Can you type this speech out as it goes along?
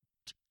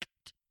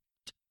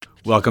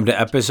Welcome to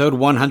episode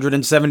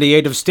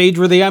 178 of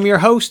Stageworthy. I'm your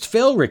host,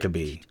 Phil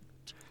Rickaby.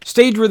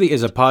 Stageworthy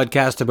is a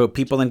podcast about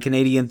people in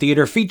Canadian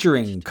theatre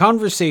featuring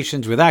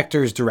conversations with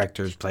actors,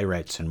 directors,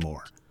 playwrights, and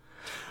more.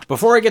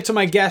 Before I get to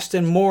my guest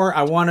and more,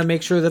 I want to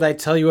make sure that I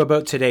tell you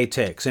about Today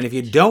Takes. And if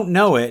you don't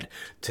know it,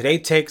 Today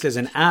Takes is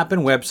an app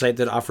and website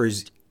that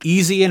offers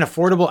easy and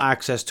affordable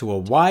access to a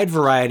wide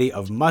variety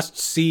of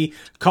must-see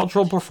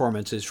cultural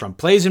performances, from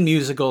plays and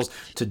musicals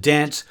to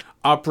dance,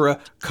 opera,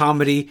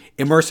 comedy,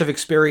 immersive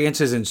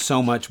experiences, and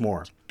so much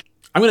more.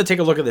 I'm going to take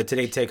a look at the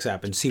Today Takes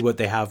app and see what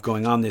they have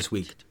going on this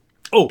week.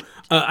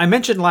 I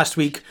mentioned last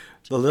week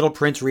The Little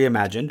Prince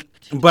Reimagined,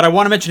 but I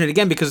want to mention it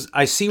again because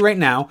I see right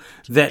now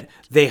that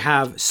they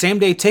have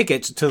same-day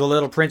tickets to The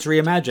Little Prince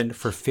Reimagined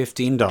for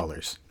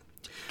 $15.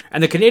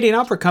 And the Canadian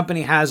Opera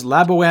Company has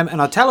La Boheme and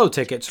Otello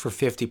tickets for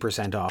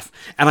 50% off.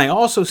 And I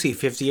also see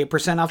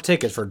 58% off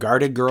tickets for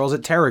Guarded Girls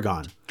at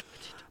Tarragon.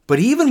 But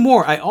even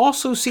more, I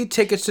also see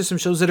tickets to some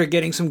shows that are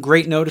getting some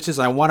great notices.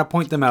 I want to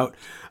point them out.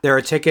 There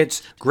are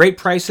tickets, great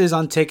prices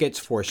on tickets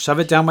for Shove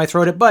It Down My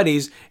Throat at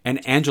Buddy's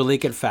and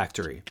Angelique at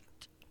Factory.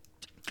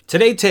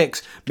 Today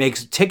Takes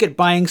makes ticket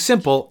buying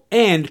simple,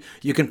 and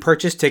you can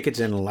purchase tickets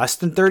in less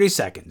than 30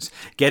 seconds.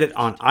 Get it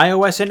on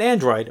iOS and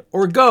Android,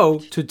 or go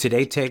to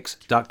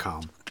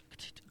todaytakes.com.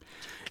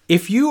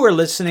 If you are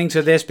listening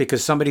to this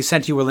because somebody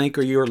sent you a link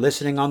or you're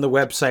listening on the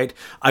website,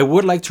 I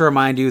would like to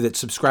remind you that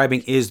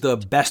subscribing is the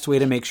best way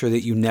to make sure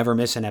that you never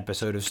miss an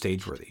episode of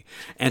Stageworthy.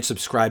 And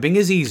subscribing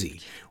is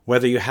easy.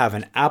 Whether you have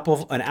an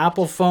Apple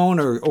phone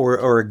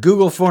or a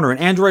Google phone or an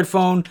Android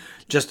phone,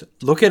 just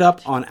look it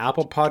up on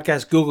Apple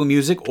Podcasts, Google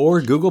Music,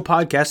 or Google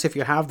Podcasts if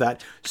you have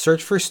that.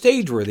 Search for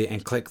Stageworthy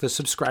and click the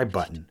subscribe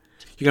button.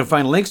 You can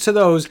find links to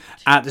those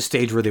at the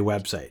Stageworthy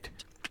website.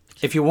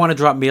 If you want to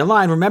drop me a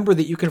line, remember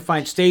that you can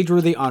find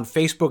Stageworthy on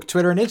Facebook,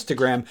 Twitter, and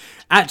Instagram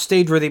at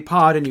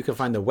StageworthyPod, and you can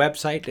find the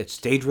website at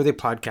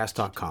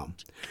StageworthyPodcast.com.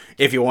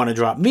 If you want to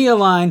drop me a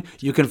line,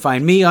 you can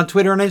find me on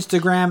Twitter and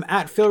Instagram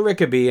at Phil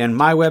Rickaby, and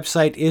my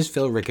website is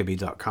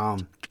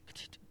philrickaby.com.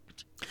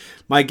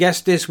 My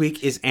guest this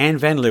week is Anne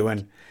Van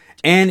Leeuwen.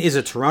 Anne is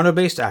a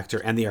Toronto-based actor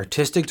and the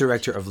artistic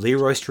director of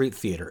Leroy Street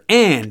Theatre,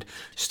 and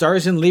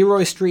stars in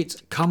Leroy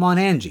Street's Come On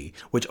Angie,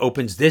 which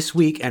opens this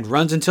week and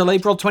runs until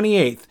April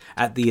 28th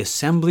at the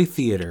Assembly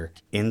Theatre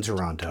in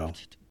Toronto.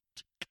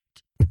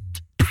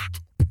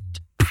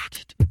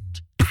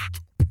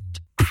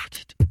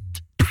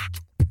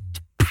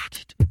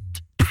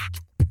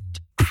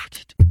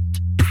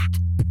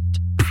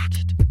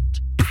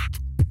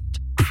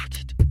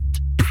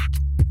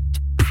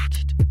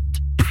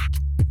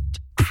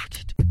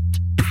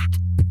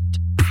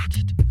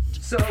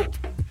 So,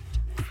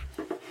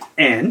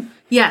 Anne?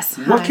 Yes.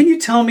 What can you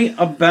tell me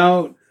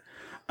about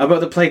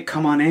the play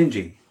Come On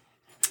Angie?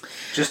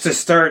 Just to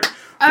start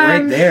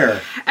right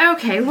there.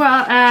 Okay,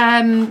 well,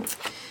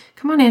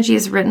 Come On Angie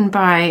is written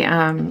by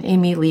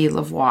Amy Lee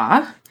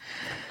Lavoie,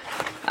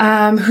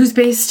 who's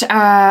based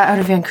out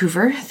of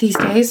Vancouver these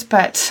days,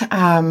 but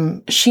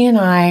she and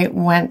I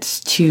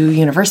went to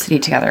university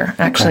together.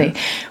 Actually,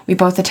 we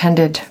both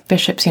attended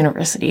Bishop's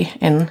University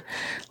in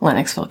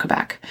Lennoxville,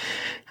 Quebec.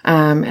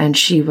 And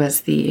she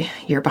was the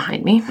year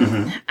behind me.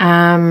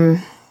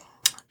 Mm-hmm.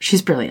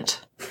 She's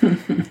brilliant.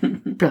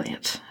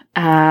 Brilliant.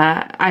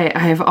 I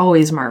have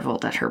always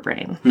marveled at her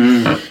brain.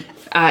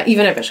 Mm.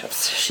 Even at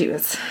Bishop's, she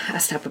was a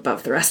step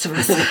above the rest of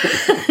us.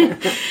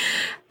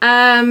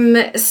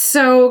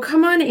 So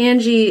Come On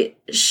Angie,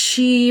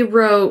 she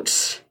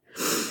wrote,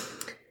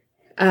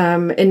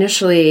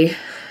 initially,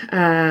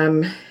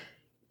 a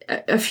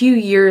few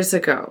years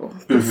ago,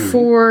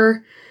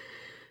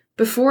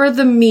 before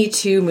the Me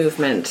Too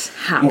movement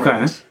happened.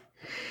 Okay.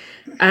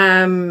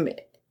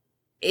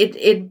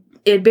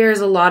 It bears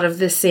a lot of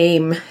the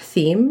same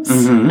themes,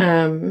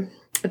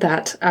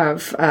 that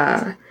of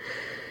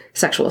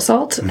sexual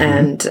assault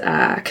and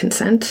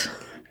consent.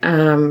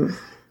 And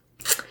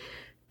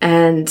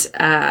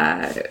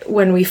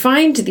when we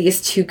find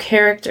these two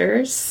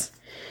characters,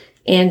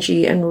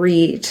 Angie and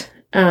Reed,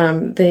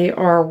 they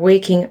are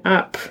waking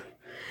up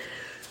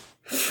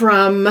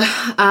from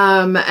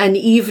an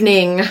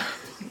evening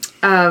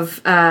of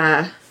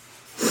a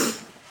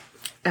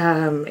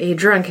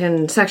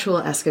drunken sexual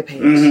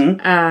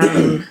escapade.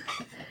 I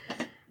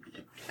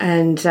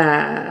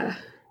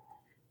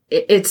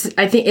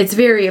think it's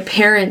very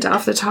apparent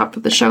off the top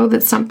of the show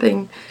that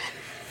something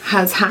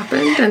has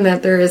happened and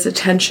that there is a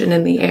tension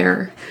in the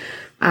air.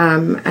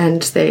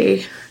 And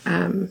they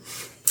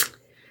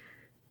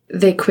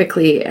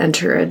quickly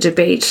enter a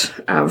debate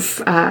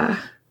of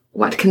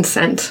what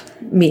consent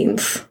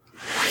means.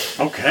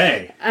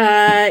 Okay.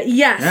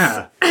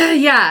 Yes.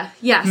 Yeah.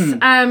 Yes.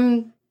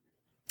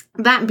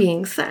 That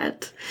being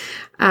said,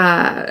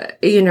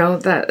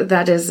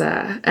 that is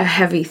a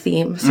heavy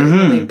theme,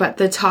 certainly, but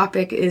the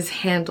topic is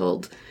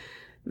handled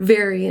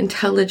very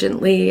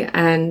intelligently,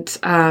 and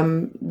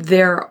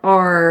there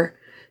are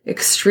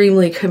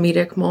extremely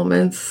comedic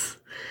moments,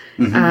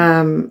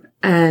 and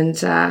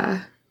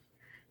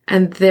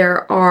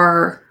there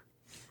are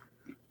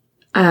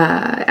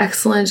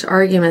excellent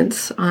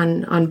arguments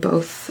on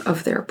both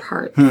of their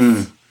parts.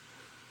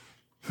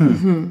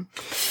 And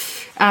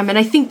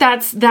I think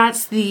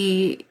that's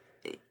the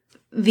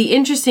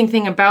interesting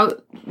thing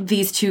about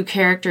these two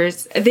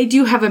characters. They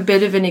do have a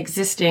bit of an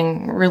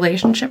existing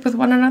relationship with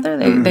one another.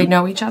 They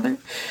know each other.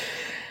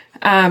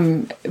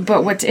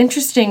 But what's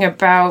interesting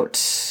about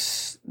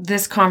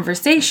this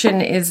conversation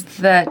is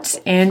that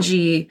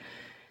Angie,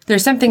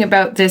 there's something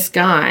about this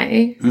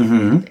guy.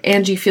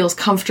 Angie feels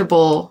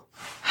comfortable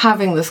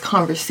having this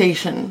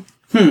conversation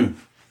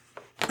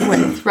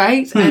with,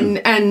 right?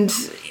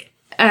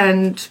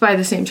 And by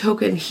the same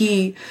token,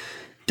 he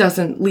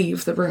doesn't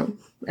leave the room,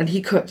 and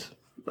he could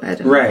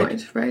at any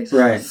point, right?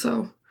 Right.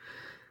 So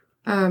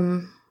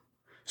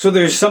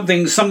there's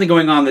something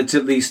going on that's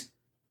at least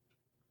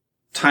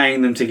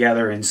tying them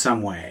together in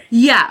some way.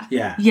 Yeah.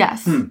 Yeah.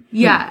 Yes.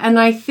 Yeah. And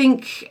I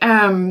think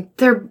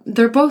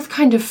they're both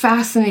kind of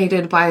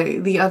fascinated by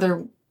the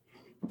other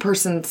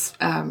person's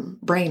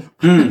brain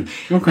and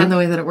the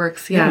way that it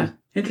works. Yeah.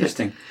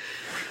 Interesting.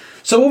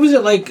 So what was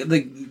it like?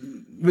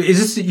 Is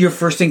this your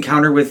first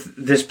encounter with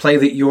this play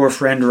that your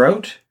friend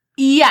wrote?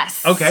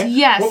 Yes. Okay.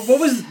 Yes. What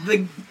was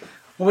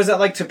that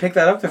like to pick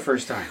that up the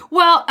first time?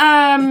 Well,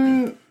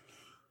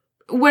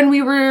 when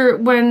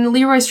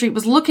Leroy Street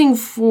was looking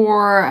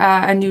for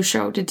a new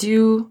show to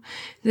do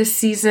this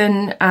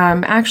season,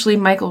 actually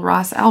Michael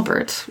Ross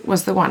Albert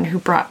was the one who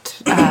brought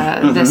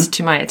this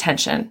to my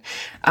attention.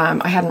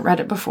 I hadn't read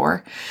it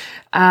before.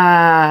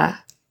 But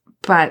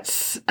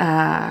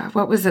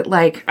what was it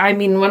like? I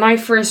mean, when I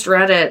first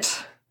read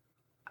it,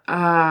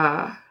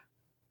 I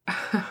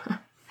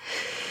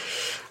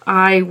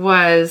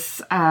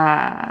was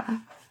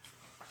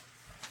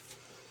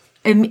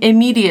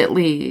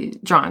immediately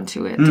drawn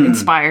to it,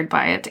 inspired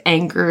by it,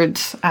 angered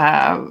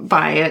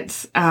by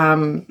it,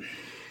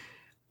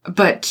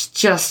 but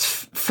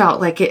just felt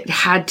like it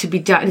had to be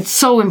done. It's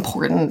so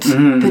important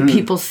that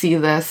people see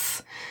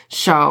this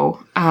show,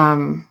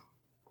 women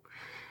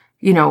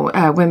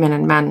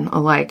and men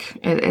alike.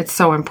 It's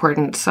so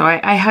important. So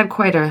I had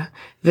quite a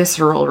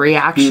visceral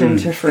reaction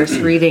to first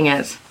reading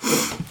it.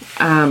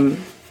 And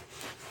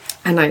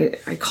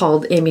I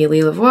called Amy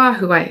Lee Lavoie,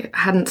 who I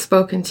hadn't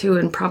spoken to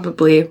in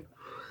probably,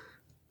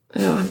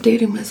 I'm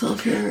dating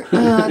myself here,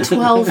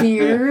 12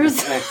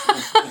 years.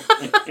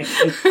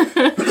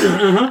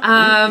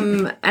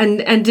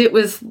 And it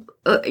was,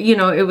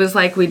 it was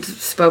like we'd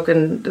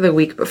spoken the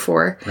week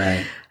before.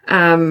 Right.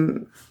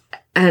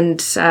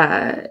 It's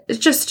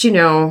just,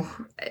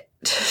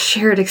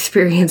 shared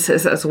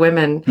experiences as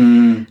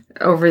women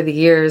over the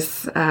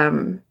years.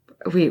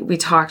 We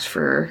talked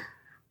for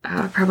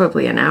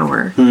probably an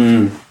hour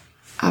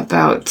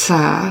about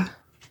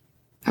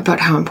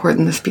how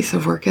important this piece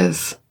of work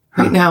is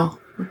right now,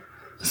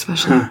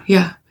 especially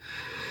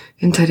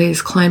in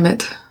today's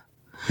climate.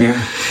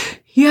 Yeah.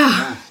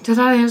 Did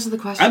that answer the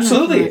question?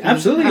 Absolutely.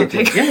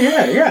 Okay.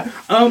 Yeah.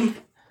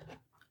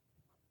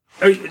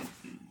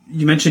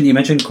 You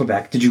mentioned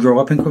Quebec. Did you grow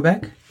up in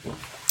Quebec?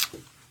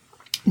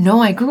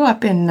 No, I grew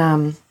up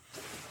in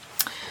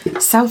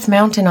South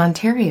Mountain,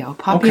 Ontario.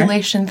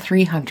 Population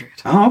 300.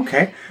 Oh,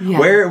 okay. Yeah.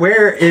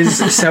 Where is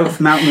South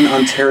Mountain,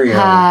 Ontario?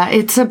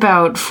 It's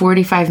about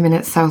 45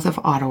 minutes south of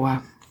Ottawa.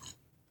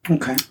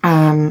 Okay.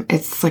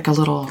 It's like a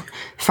little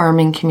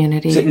farming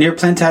community. Is it near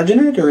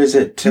Plantagenet, or is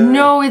it?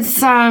 No,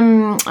 it's I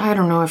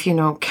don't know if you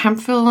know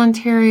Kemptville,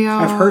 Ontario.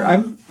 I've heard. I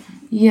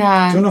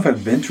don't know if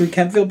I've been through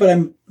Kemptville, but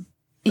I'm.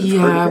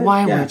 Yeah,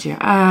 why would you?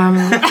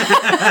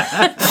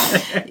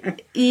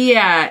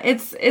 Yeah,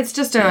 it's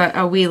just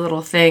a wee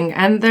little thing,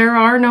 and there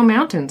are no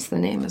mountains. The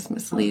name is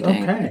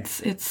misleading. Okay.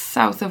 It's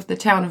south of the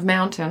town of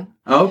Mountain.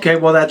 Okay,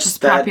 well that's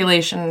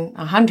population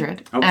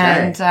 100.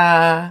 Okay,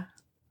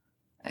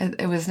 and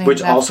it was named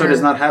which also does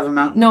not have a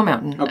mountain. No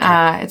mountain.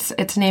 Okay.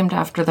 It's named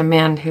after the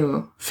man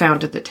who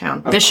founded the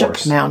town,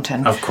 Bishop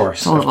Mountain. Of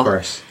course.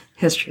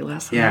 History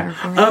lesson.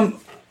 Yeah.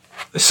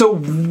 So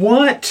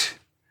what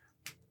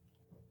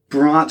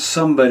brought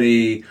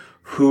somebody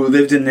who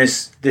lived in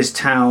this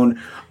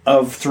town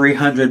of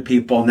 300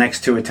 people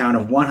next to a town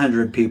of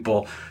 100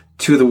 people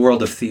to the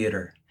world of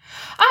theater?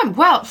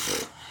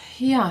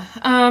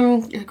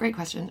 Great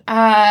question.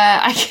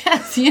 I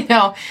guess,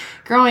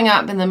 growing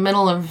up in the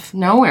middle of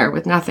nowhere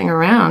with nothing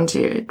around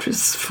you, it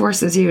just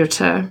forces you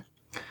to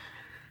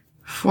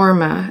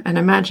form an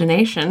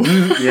imagination.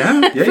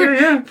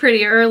 Yeah.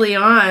 Pretty early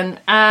on.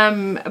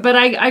 But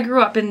I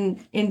grew up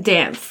in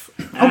dance.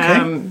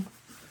 Okay.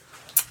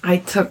 I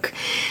took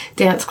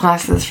dance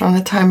classes from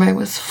the time I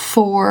was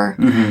 4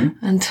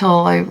 until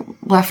I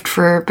left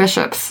for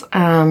Bishop's.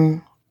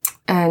 And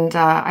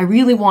I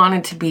really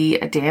wanted to be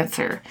a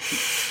dancer.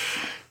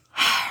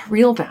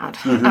 Real bad.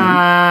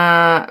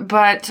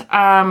 But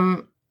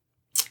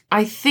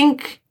I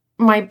think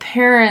my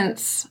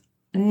parents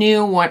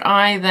knew what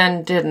I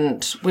then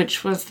didn't,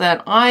 which was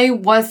that I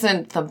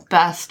wasn't the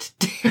best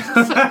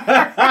dancer.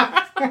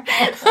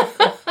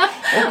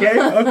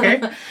 Okay.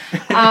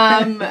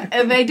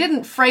 They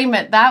didn't frame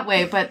it that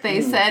way, but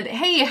they said,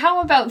 "Hey,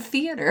 how about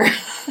theater?"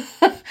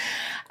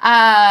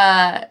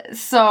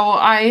 So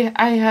I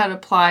had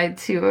applied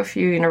to a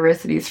few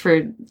universities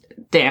for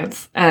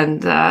dance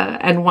and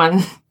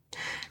one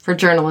for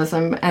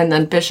journalism and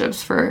then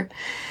Bishop's for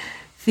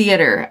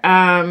theater.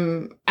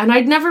 And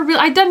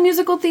I'd done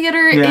musical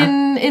theater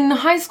in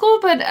high school,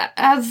 but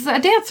as a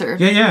dancer.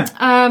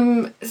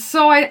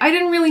 So I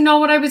didn't really know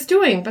what I was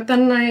doing, but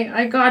then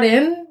I got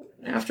in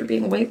after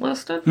being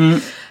waitlisted.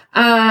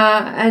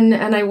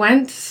 And I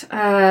went,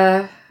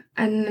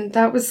 and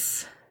that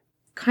was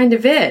kind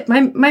of it.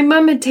 My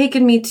mom had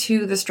taken me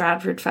to the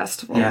Stratford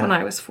Festival when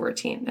I was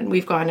 14, and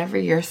we've gone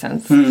every year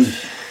since.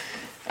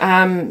 So,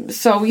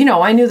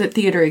 I knew that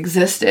theater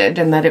existed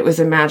and that it was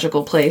a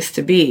magical place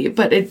to be,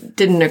 but it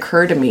didn't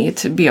occur to me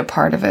to be a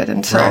part of it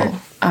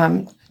until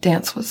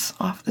dance was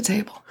off the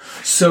table.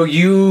 So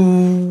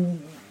you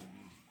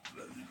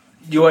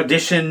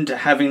auditioned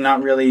having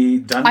not really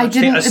done much? I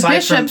didn't. Aside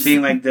Bishop's, from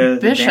being like the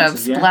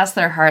Bishop's, dances, bless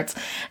their hearts,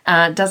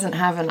 doesn't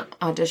have an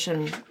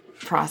audition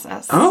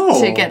process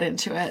to get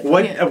into it.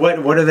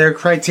 What are their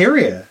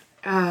criteria?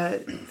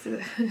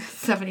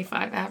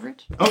 75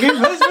 average. Okay,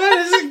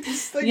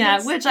 that's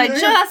yeah, which I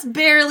just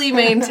barely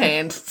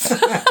maintained. So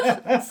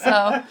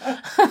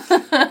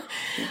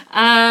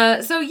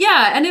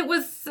yeah, and it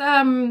was,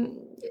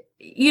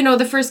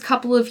 the first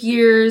couple of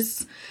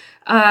years,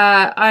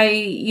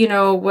 I,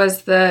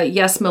 was the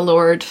yes, my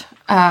lord,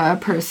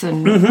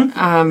 person.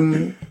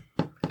 And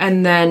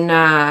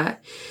then,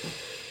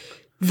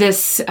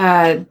 this,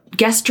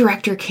 guest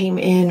director came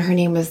in. Her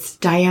name was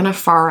Diana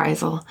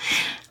Fareisel.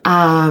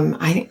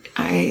 I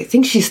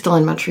think she's still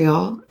in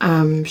Montreal.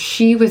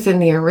 She was in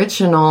the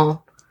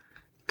original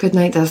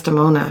Goodnight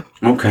Desdemona.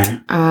 Okay.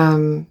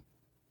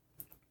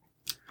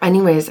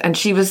 Anyways, and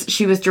she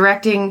was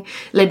directing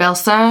Les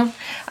Belles Sœurs,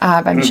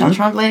 by Michel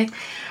Tremblay.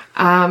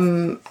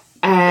 And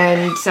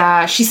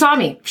she saw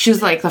me. She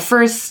was like the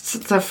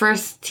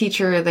first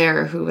teacher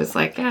there who was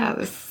like, yeah,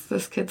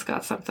 this kid's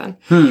got something.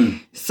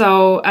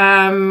 So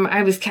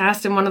I was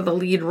cast in one of the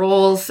lead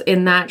roles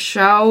in that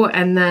show,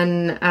 and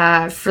then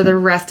for the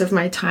rest of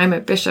my time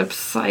at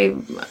Bishop's, I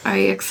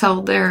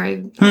excelled there.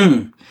 I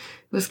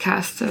was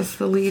cast as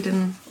the lead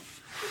in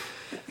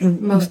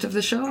most of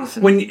the shows.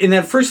 When in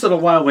that first little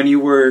while, when you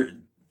were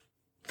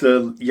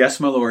the yes,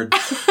 my lord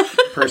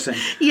person,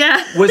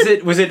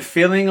 was it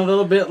feeling a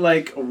little bit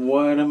like,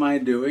 what am I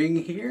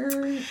doing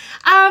here?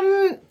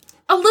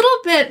 A little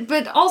bit,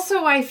 but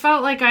also I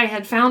felt like I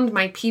had found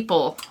my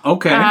people.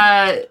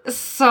 Okay.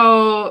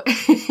 So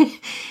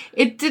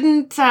it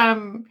didn't,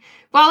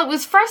 while it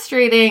was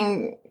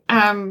frustrating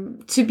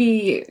to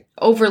be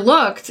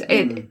overlooked,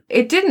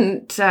 it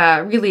didn't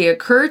really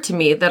occur to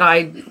me that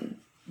I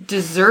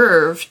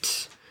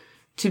deserved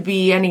to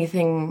be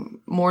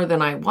anything more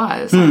than I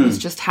was. I was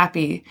just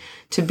happy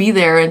to be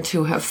there and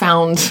to have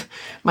found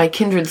my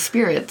kindred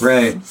spirits.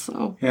 Right.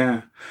 So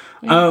yeah.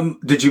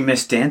 Did you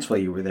miss dance while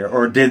you were there,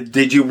 or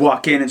did you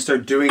walk in and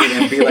start doing it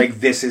and be like,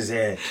 this is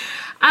it?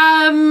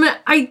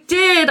 I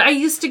did. I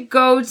used to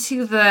go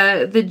to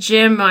the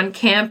gym on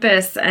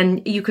campus,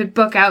 and you could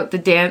book out the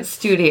dance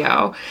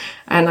studio,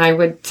 and I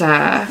would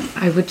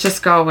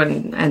just go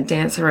and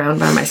dance around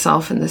by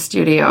myself in the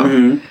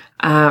studio.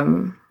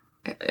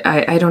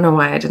 I don't know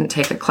why I didn't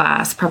take a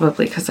class.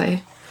 Probably because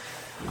I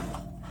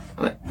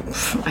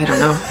don't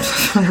know.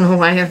 I don't know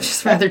why. I'd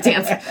just rather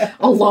dance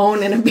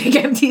alone in a big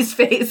empty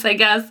space, I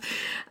guess.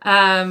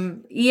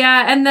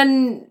 Yeah. And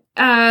then,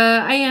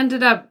 I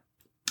ended up,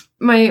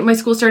 my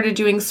school started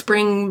doing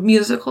spring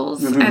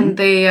musicals, and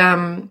they,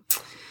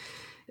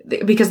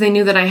 because they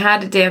knew that I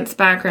had a dance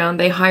background,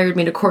 they hired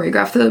me to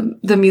choreograph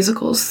the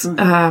musicals,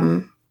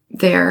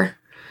 there,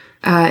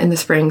 in the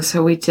spring.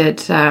 So we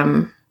did,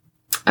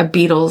 a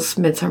Beatles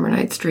Midsummer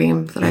Night's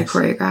Dream that I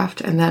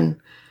choreographed, and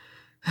then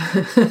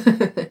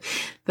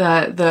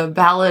the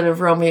Ballad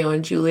of Romeo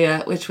and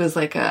Juliet, which was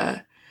like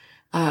a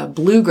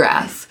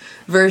bluegrass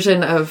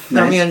version of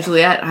Romeo and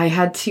Juliet.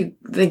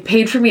 They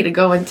paid for me to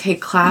go and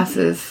take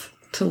classes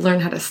to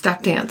learn how to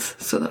step dance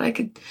so that I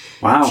could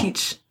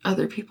teach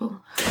other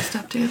people how to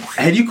step dance.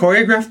 Had you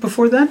choreographed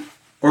before then?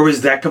 Or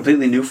was that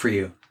completely new for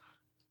you?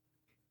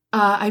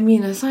 I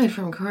mean, aside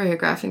from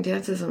choreographing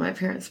dances in my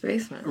parents'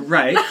 basement.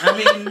 Right. I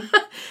mean...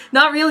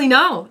 Not really,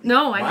 no.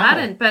 No, I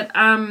hadn't. But,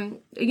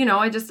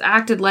 I just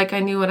acted like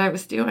I knew what I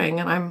was doing,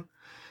 and I'm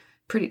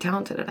pretty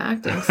talented at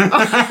acting.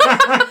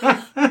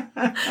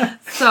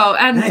 So,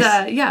 and,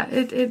 nice.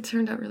 It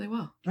turned out really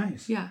well.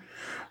 Nice. Yeah.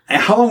 And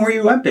how long were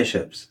you at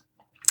Bishop's?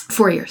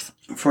 4 years.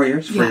 4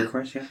 years? 4 year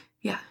course, yeah.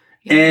 Yeah.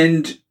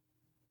 And...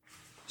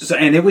 So,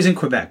 and it was in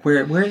Quebec.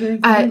 Where are they?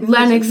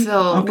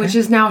 Lennoxville, which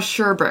is now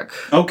Sherbrooke,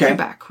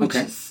 Quebec, which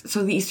is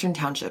the Eastern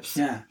Townships.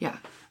 Yeah. Yeah.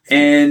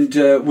 And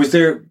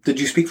did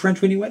you speak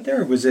French when you went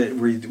there? Or was it,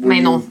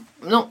 non,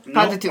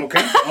 pas du tout.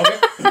 Okay.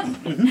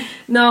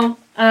 No,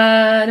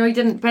 I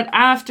didn't. But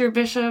after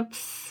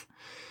Bishop's,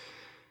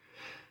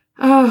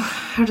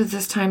 how did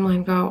this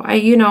timeline go? I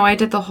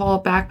did the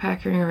whole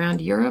backpacking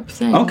around Europe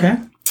thing. Okay.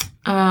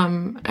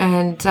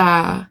 And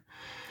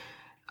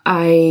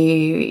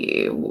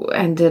I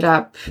ended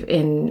up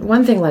in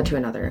one thing led to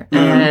another,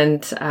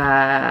 and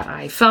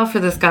I fell for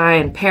this guy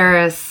in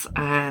Paris,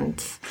 and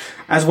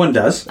as one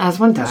does,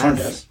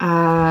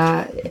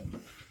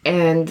 and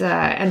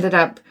ended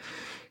up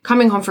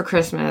coming home for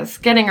Christmas,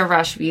 getting a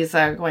rush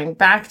visa, going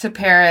back to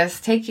Paris,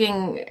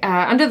 taking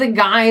under the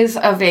guise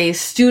of a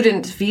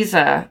student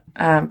visa,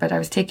 but I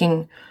was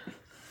taking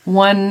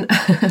one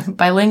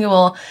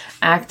bilingual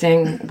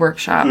acting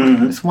workshop. It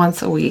was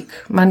once a week,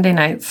 Monday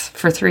nights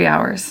for 3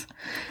 hours.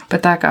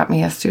 But that got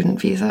me a student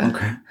visa.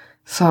 Okay.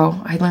 So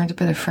I learned a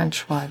bit of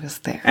French while I was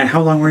there. And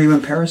how long were you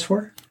in Paris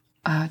for?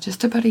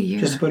 Just about a year.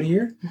 Just about a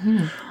year?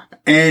 Mm-hmm.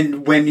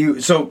 And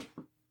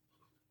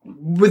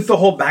with the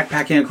whole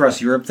backpacking across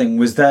Europe thing,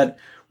 was there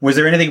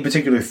anything in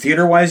particular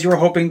theater-wise you were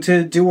hoping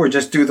to do, or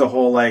just do the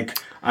whole, like,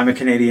 I'm a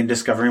Canadian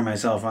discovering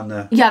myself on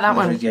the... Yeah, that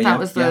one. That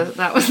was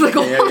the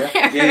goal.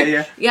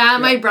 Yeah,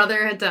 my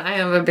brother had done... I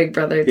have a big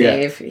brother,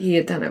 Dave. Yeah. He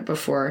had done it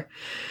before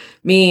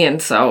me, and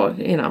so,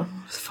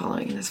 was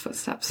following in his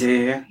footsteps.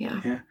 Yeah.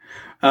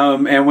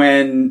 And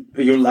when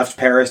you left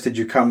Paris, did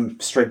you come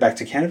straight back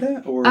to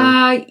Canada, or...?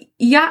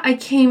 Yeah, I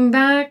came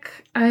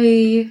back.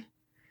 I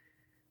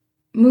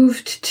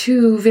moved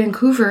to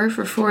Vancouver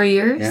for 4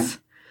 years. Yeah.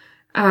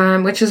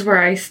 Which is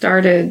where I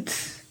started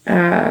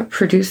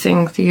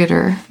producing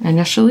theater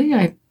initially.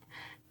 I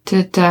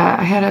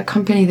had a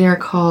company there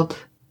called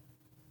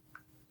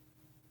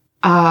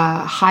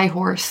High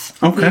Horse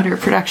Theater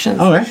Productions.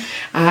 Okay.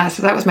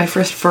 So that was my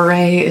first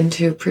foray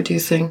into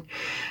producing.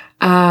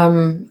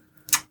 I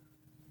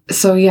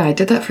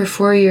did that for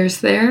 4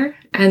 years there.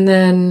 And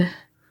then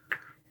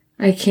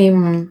I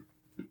came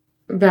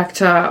back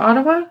to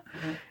Ottawa.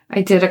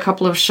 I did a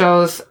couple of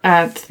shows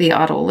at the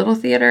Ottawa Little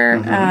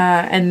Theatre,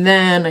 and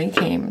then I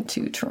came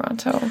to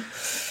Toronto.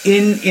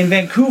 In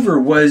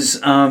Vancouver, was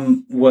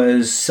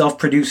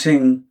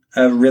self-producing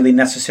a really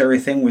necessary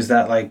thing? Was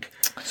that like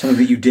something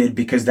that you did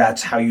because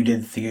that's how you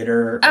did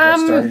theater that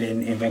started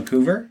in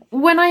Vancouver?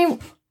 When I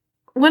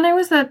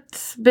was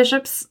at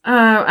Bishop's,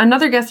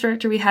 another guest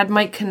director we had,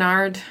 Mike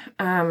Kennard,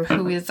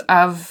 who is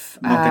of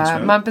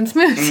Mump and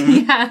Smoot.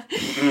 He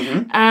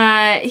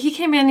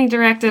came in, he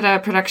directed a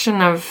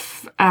production of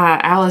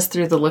Alice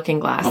Through the Looking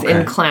Glass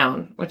in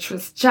Clown, which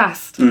was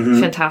just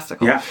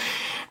fantastical. Yeah.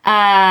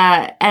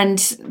 I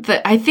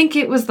think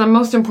it was the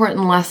most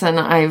important lesson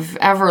I've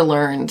ever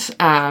learned,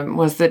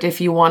 was that if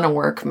you want to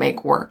work,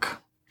 make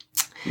work.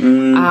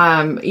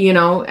 And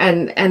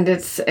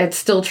it's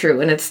still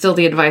true, and it's still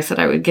the advice that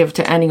I would give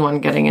to anyone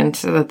getting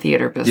into the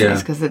theater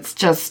business, because it's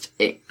just,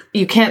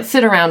 you can't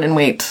sit around and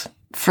wait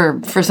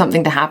for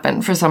something to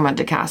happen, for someone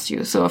to cast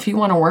you. So if you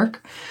want to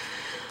work,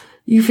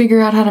 you figure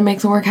out how to make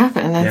the work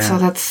happen. And so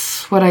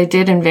that's what I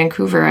did in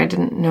Vancouver. I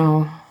didn't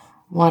know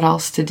what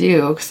else to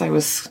do, because I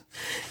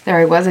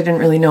didn't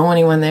really know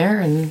anyone there,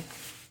 and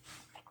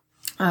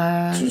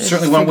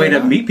certainly one way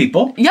to meet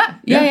people. Yeah.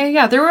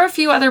 There were a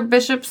few other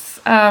Bishop's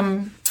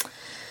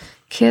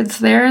kids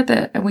there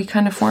that we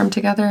kind of formed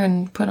together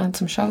and put on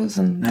some shows,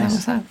 and that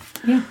was that.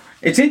 Yeah.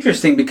 It's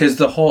interesting because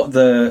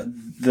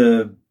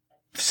the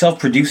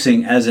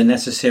self-producing as a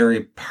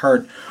necessary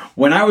part.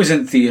 When I was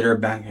in theater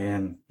back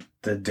in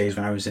the days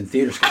when I was in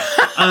theater school,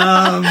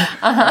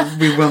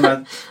 we will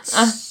not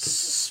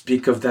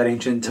speak of that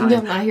ancient time. Yeah,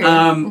 I'm not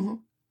here.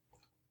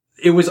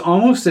 It was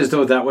almost as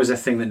though that was a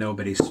thing that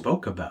nobody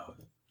spoke about.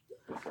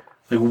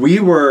 Like, we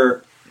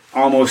were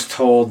almost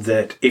told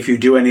that if you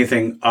do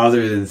anything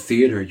other than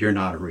theater, you're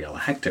not a real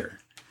actor.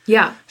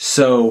 Yeah.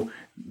 So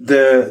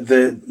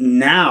the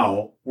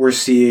now we're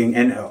seeing,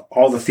 and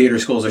all the theater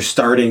schools are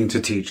starting to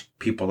teach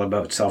people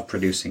about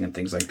self-producing and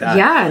things like that.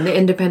 Yeah, in the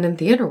independent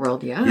theater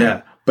world, yeah.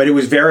 Yeah, but it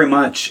was very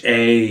much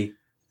at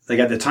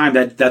the time,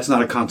 that's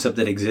not a concept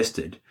that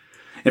existed.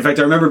 In fact,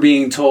 I remember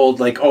being told,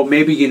 like, oh,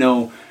 maybe,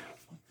 you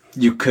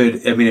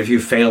could, if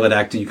you fail at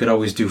acting, you could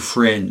always do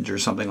Fringe or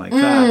something like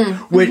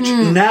that. Which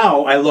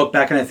now I look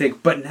back and I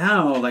think, but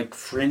now, like,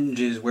 Fringe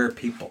is where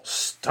people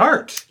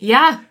start.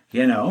 Yeah.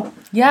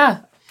 Yeah.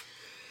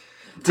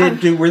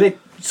 Were they,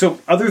 so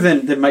other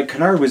than Mike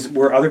Kennard,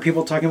 were other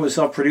people talking about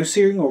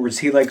self-producing, or was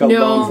he like a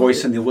lone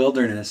voice in the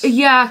wilderness?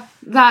 Yeah.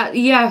 No,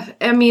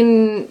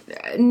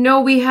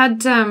 we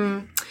had,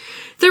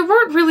 we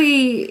weren't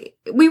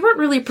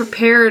really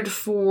prepared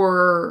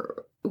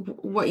for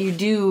what you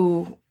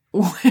do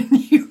when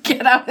you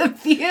get out of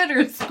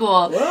theater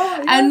school.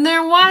 Well, yeah. And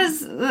there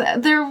was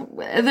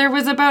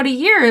about a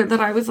year that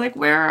I was like,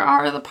 where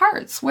are the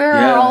parts? Where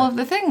are all of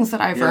the things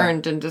that I've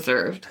earned and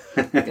deserved?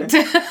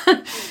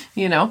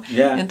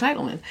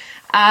 Entitlement.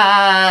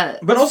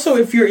 But also,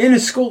 if you're in a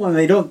school and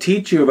they don't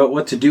teach you about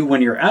what to do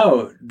when you're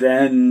out,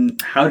 then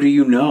how do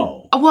you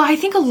know? Well, I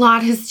think a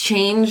lot has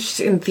changed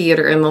in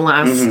theater in the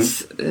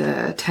last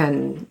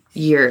 10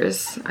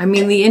 years. The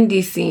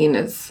indie scene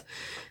is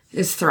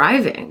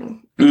thriving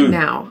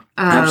now.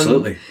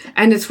 Absolutely.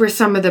 And it's where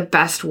some of the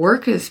best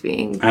work is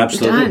being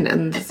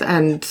done.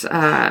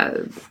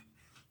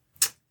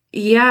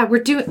 We have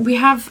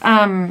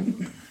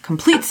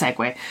complete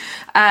segue.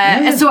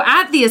 So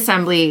at the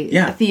Assembly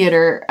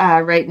Theatre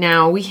right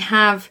now, we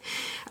have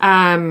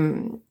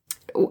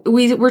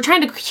we're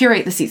trying to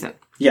curate the season.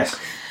 Yes.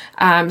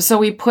 So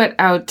we put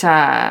out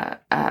an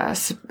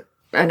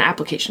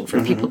application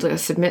for people to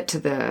submit to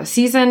the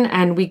season,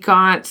 and we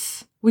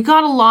got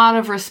a lot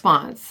of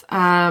response.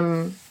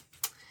 But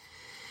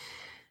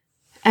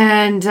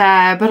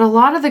a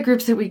lot of the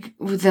groups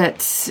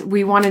that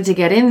we wanted to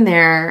get in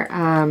there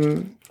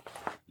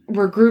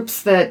were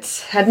groups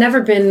that had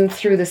never been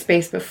through the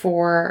space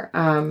before.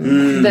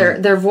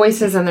 Their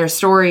voices and their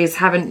stories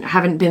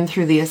haven't been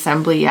through the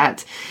Assembly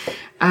yet.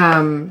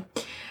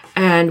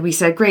 And we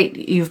said, great,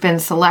 you've been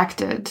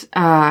selected.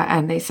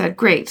 And they said,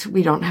 great,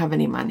 we don't have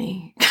any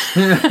money.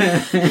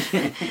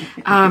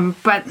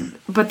 But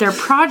their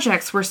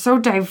projects were so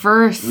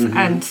diverse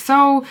and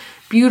so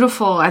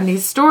beautiful. And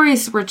these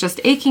stories were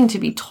just aching to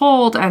be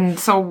told. And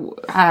so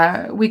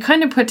we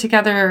kind of put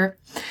together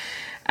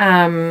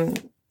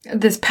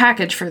this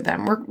package for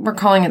them. We're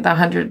calling it the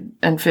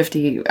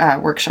 150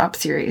 workshop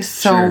series.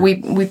 So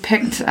we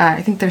picked,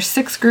 I think there's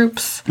 6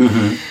 groups.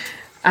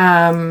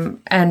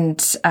 And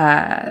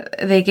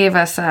they gave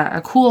us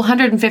a cool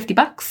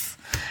 $150,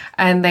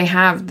 and they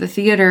have the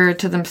theater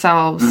to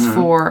themselves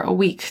for a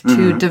week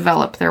to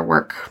develop their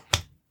work,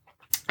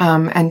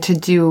 and to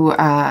do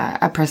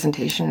a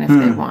presentation if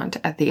they want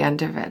at the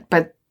end of it.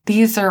 But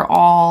these are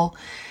all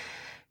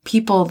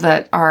people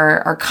that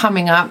are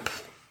coming up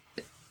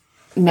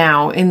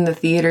now in the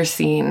theater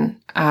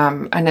scene,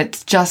 and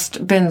it's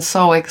just been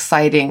so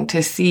exciting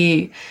to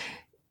see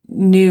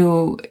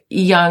new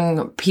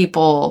young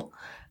people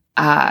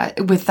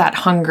with that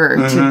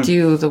hunger to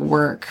do the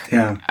work,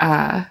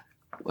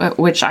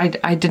 which I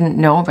didn't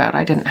know about.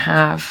 I didn't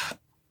have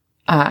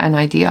an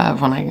idea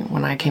of when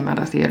I came out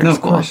of theater school.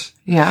 Of course.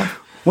 Yeah.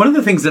 One of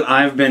the things that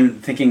I've been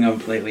thinking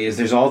of lately is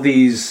there's all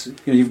these,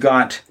 you've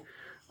got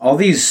all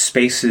these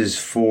spaces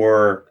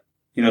for,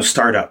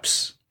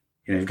 startups.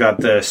 You've got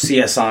the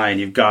CSI and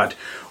you've got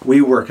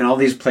WeWork and all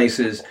these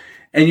places,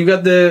 and you've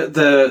got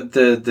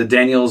the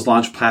Daniels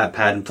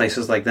Launchpad and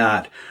places like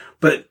that.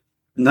 But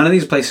none of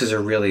these places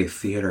are really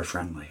theater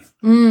friendly.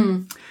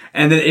 And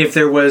then if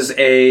there was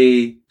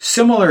a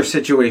similar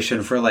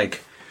situation for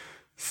like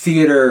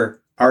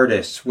theater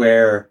artists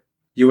where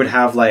you would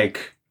have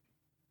like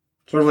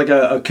sort of like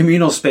a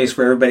communal space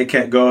where everybody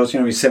goes,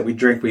 we sit, we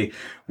drink,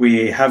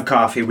 we have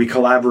coffee, we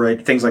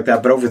collaborate, things like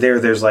that. But over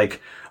there's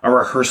like a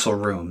rehearsal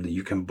room that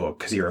you can book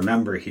because you're a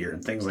member here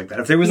and things like that.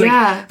 If there was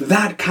like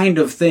that kind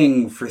of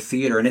thing for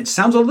theater, and it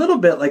sounds a little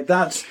bit like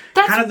that's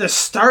kind of the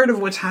start of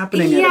what's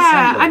happening at Assembly.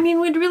 Yeah, I mean,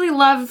 we'd really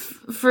love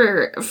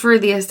for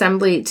the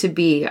Assembly to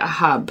be a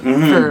hub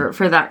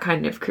for that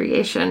kind of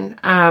creation.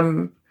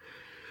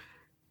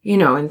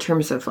 In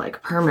terms of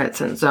like permits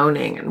and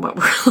zoning and what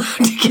we're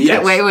allowed to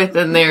get away with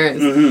in there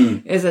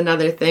is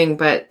another thing.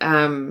 But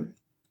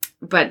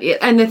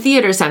and the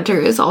theater center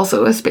is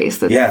also a space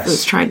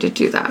that's trying to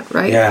do that,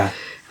 right? Yeah.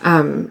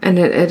 And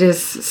it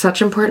is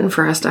such important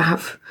for us to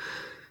have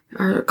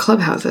our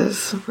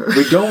clubhouses.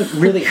 We don't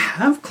really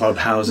have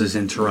clubhouses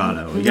in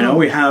Toronto.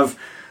 We have,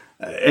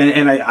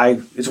 and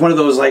I it's one of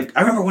those, like,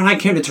 I remember when I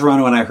came to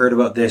Toronto and I heard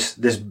about this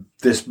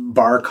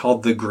bar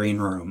called the Green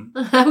Room.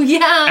 Oh,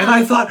 yeah. And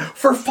I thought,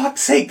 for fuck's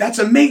sake, that's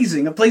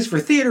amazing. A place for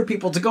theater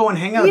people to go and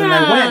hang out. Yeah. And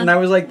I went and I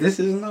was like, this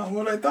is not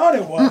what I thought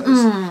it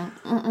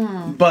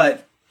was.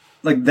 But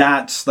like,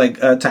 that's like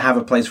to have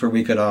a place where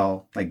we could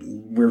all, like,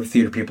 where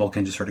theater people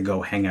can just sort of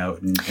go hang out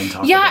and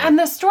talk. Yeah. And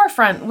the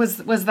storefront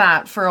was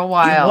that for a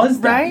while. It was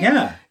that,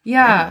 right?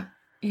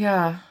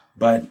 Yeah.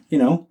 But,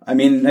 I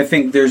mean, I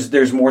think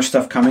there's more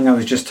stuff coming. I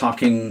was just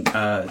talking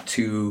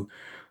to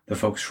the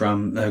folks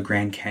from the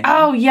Grand Canyon.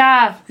 Oh,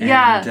 yeah.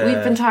 And,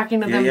 we've been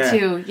talking to them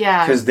too.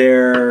 Yeah. Because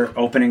they're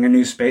opening a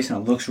new space and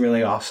it looks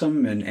really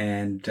awesome.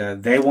 And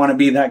they want to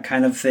be that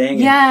kind of thing.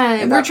 Yeah.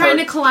 And we're trying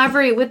to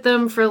collaborate with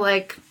them for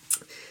like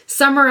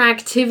summer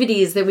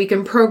activities that we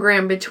can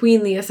program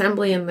between the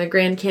Assembly and the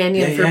Grand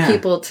Canyon for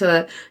people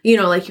to,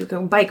 like you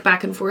can bike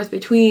back and forth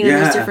between and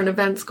there's different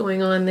events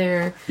going on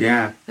there.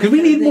 Yeah. Because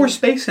we need more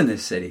space in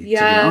this city, to be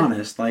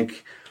honest.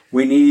 Like,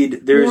 we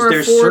need,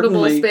 there's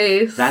certainly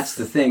space. That's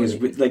the thing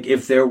is, like,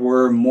 if there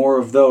were more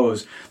of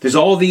those, there's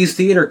all these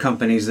theater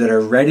companies that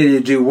are ready to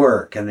do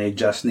work and they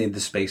just need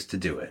the space to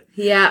do it.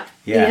 Yeah.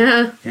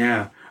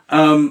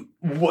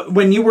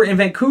 When you were in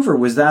Vancouver,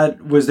 was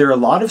there a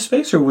lot of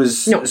space, or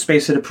was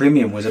space at a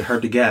premium? Was it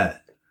hard to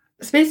get?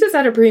 Space was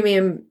at a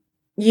premium.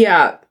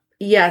 Yeah.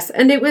 Yes.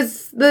 And it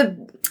was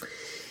the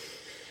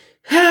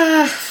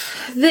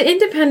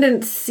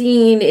independent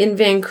scene in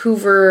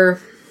Vancouver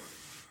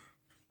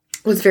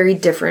was very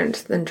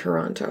different than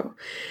Toronto.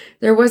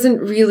 There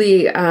wasn't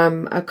really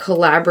a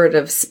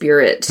collaborative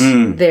spirit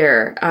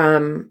there.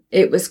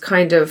 It was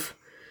kind of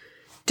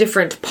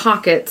different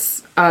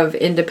pockets of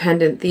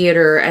independent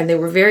theater, and they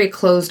were very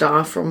closed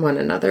off from one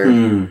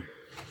another,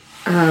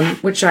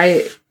 which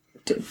I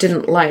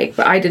didn't like,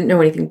 but I didn't know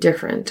anything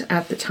different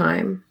at the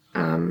time.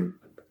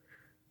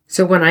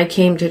 So when I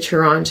came to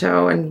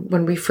Toronto and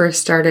when we first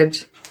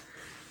started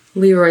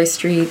Leroy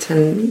Street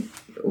and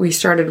we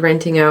started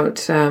renting out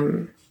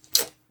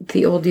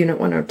the old Unit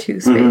 102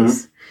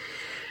 space.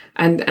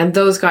 And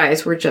those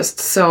guys were just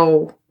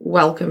so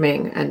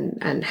welcoming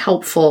and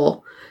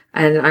helpful.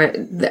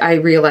 And I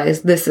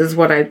realized this is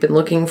what I'd been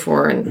looking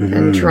for,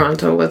 and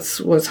Toronto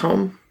was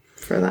home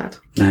for that.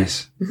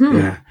 Nice.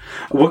 Yeah.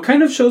 What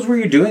kind of shows were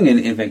you doing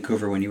in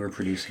Vancouver when you were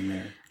producing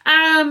there?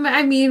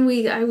 I mean,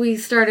 we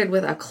started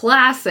with a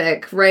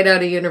classic right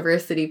out of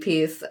university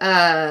piece,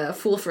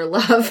 Fool for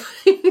Love.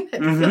 I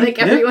feel like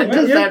everyone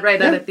does that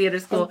right out of theater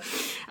school.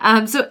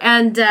 So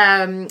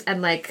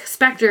like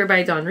Spectre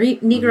by Don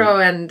Negro,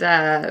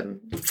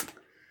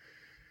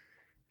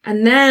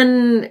 and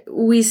then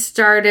we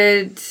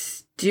started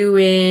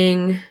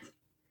doing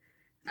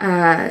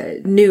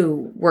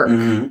new work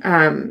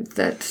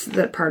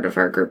that part of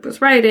our group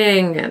was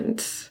writing,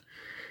 and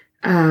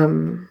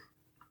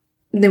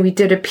then we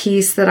did a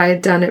piece that I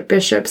had done at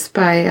Bishop's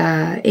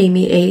by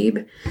Amy Abe,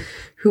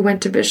 who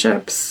went to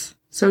Bishop's.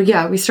 So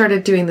yeah, we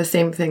started doing the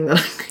same thing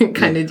that I'm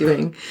kind of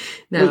doing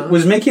now.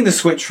 Was making the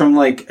switch from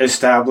like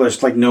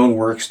established, like known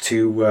works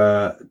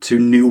to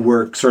new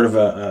work sort of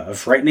a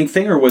frightening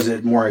thing, or was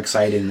it more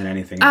exciting than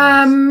anything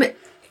else?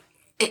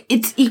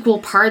 It's equal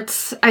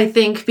parts, I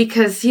think,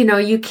 because, you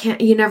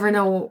never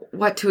know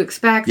what to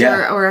expect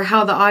or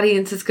how the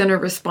audience is going to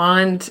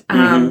respond.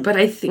 But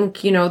I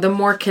think, the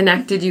more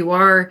connected you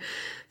are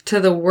to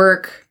the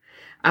work,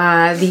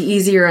 the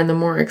easier and the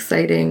more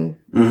exciting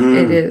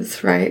it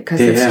is, right?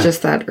 Because it's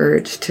just that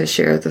urge to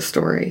share the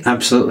story.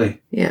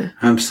 Absolutely. Yeah.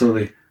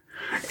 Absolutely.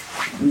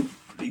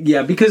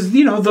 Yeah, because,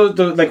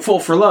 the like Fool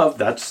for Love,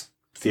 that's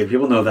theater.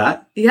 People know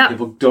that. Yeah.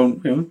 People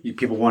don't,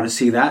 people want to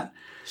see that.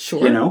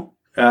 Sure.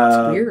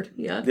 It's weird,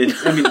 yeah.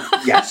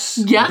 Yes.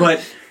 Yeah.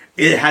 But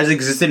it has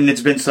existed, and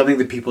it's been something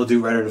that people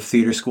do right out of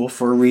theater school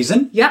for a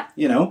reason. Yeah.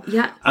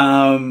 Yeah.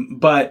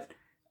 But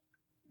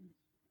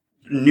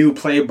new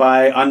play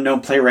by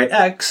unknown playwright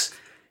X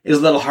is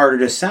a little harder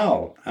to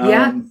sell.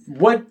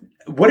 What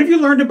have you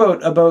learned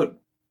about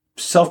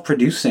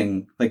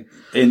self-producing, like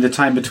in the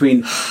time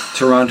between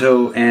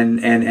Toronto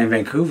and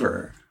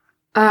Vancouver?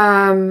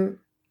 Well,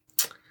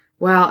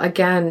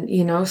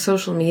 again,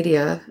 social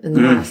media in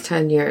the last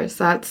 10 years,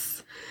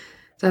 that's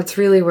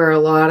really where a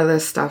lot of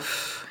this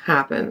stuff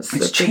happens.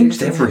 It's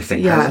changed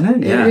everything,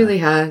 hasn't it? Yeah, it really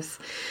has.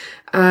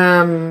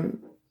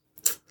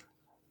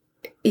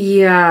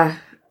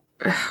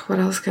 What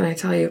else can I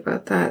tell you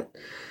about that?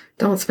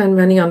 Don't spend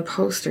money on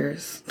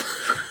posters.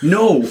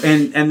 No,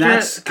 and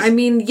that's...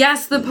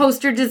 yes, the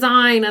poster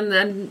design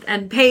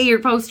and pay your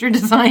poster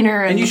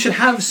designer. And you should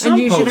have some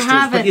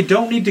posters, but you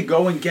don't need to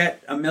go and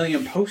get a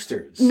million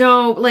posters.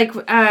 No, like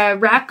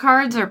rack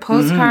cards or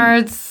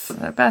postcards,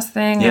 the best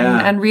thing. Yeah.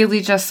 And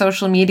really just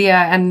social media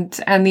and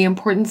the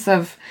importance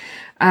of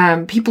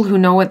people who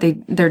know what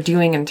they're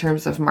doing in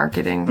terms of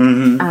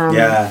marketing.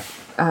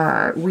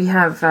 We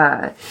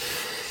have...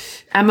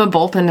 Emma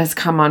Bolton has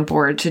come on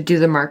board to do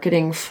the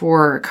marketing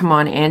for Come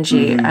On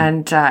Angie,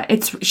 and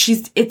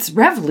it's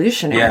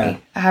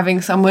revolutionary having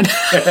someone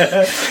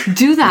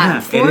do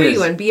that for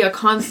you and be a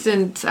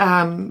constant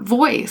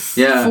voice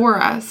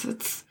for us.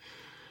 It's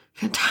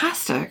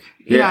fantastic.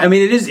 Yeah,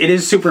 it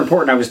is super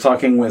important. I was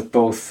talking with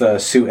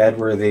both Sue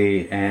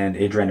Edworthy and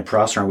Adriana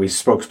Prosser, and we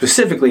spoke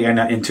specifically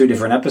in 2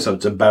 different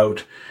episodes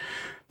about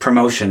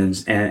promotion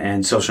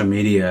and social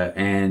media,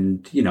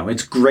 and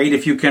it's great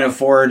if you can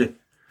afford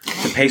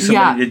to pay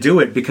somebody to do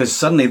it, because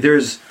suddenly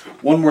there's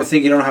one more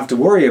thing you don't have to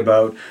worry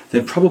about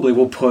that probably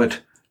will put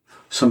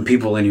some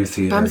people in your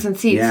theater. Bums and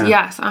seats,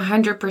 yes,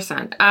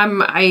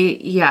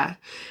 100%.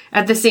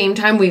 At the same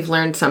time, we've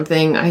learned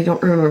something. I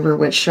don't remember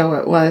which show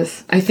it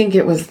was. I think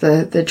it was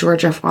the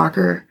George F.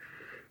 Walker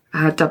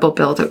double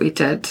bill that we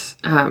did.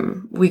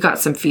 We got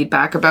some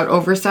feedback about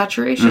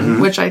oversaturation,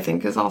 which I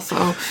think is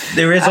also...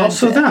 There is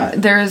also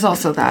that. There is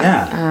also that.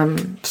 Yeah.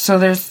 So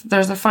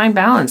there's a fine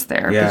balance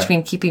there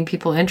between keeping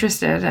people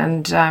interested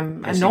and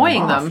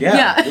annoying them.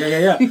 Yeah.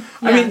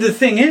 I mean, the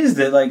thing is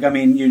that,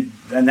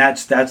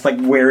 that's like,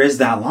 where is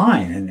that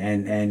line?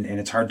 And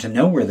it's hard to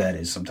know where that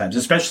is sometimes,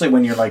 especially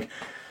when you're like,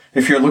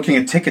 if you're looking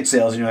at ticket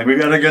sales and you're like, we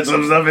got to get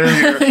some stuff in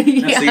here.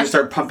 And so you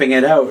start pumping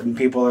it out and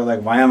people are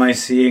like, why am I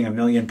seeing a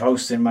million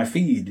posts in my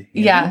feed?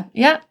 You know?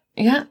 Yeah.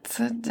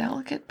 It's a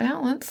delicate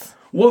balance.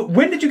 Well,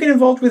 when did you get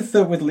involved with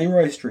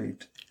Leroy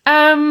Street?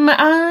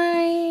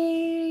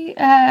 I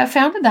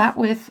founded that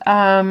with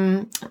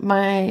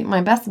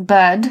my best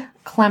bud,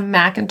 Clem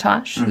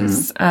McIntosh,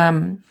 who's a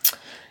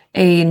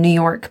New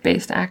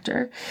York-based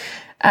actor.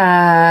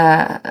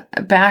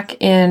 Back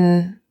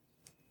in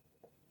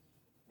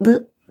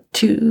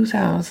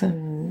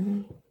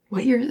 2000,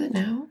 what year is it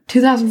now?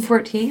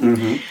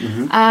 2014.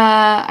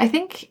 I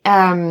think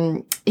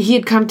he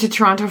had come to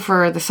Toronto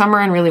for the summer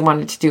and really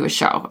wanted to do a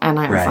show. And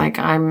I was like,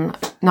 I'm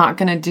not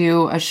going to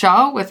do a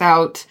show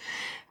without,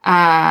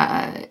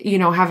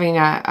 having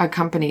a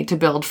company to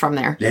build from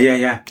there.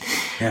 Yeah.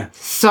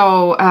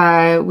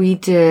 So we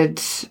did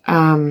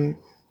Time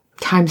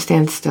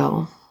Stands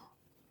Still.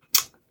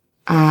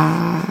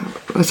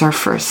 It was our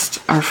first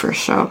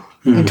show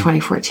in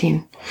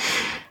 2014.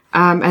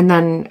 And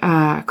then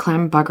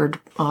Clem buggered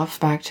off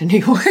back to New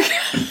York.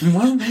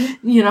 Well,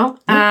 you know,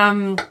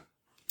 and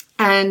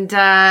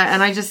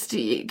I just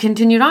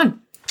continued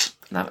on.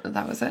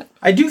 That was it.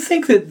 I do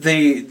think that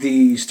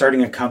the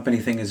starting a company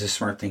thing is a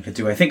smart thing to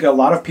do. I think a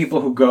lot of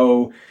people who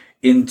go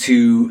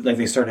into, like,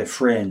 they start at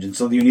Fringe, and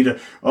so you need I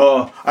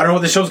don't know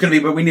what the show's going to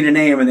be, but we need a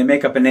name, and they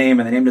make up a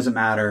name, and the name doesn't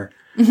matter.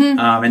 Mm-hmm.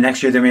 And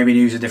next year they maybe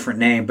use a different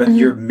name, but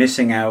you're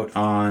missing out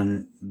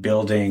on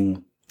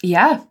building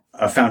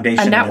a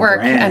foundation, a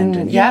network, and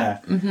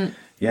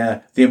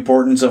the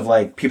importance of,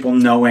 like, people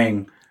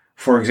knowing,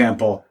 for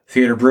example,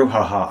 Theatre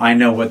Brouhaha, I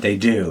know what they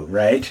do,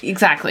 right?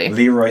 Exactly.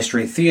 Leroy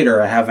Street Theatre,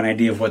 I have an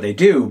idea of what they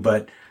do,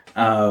 but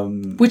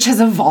which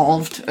has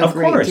evolved a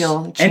great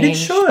deal, changed, and it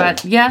should,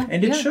 but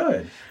it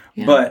should.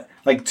 Yeah. But,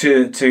 like,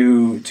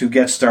 to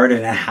get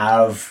started and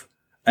have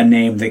a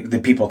name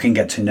that people can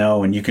get to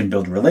know and you can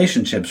build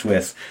relationships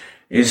with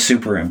is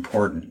super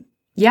important.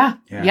 Yeah,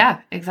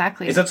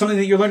 exactly. Is that something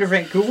that you learned in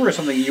Vancouver, or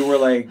something you were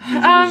like, you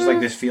were just like,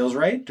 this feels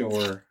right,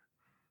 or?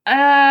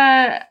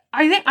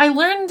 I think I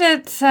learned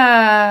it.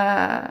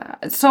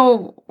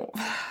 So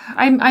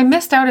I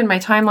missed out in my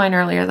timeline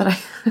earlier that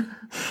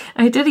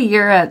I did a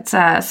year at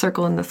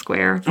Circle in the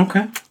Square.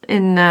 Okay.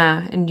 In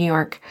New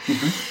York.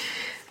 Mm-hmm.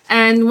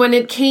 And when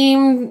it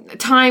came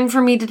time for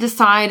me to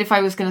decide if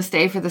I was going to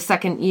stay for the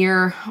second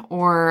year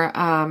or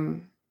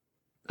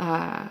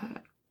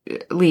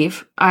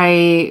leave,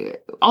 I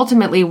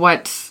ultimately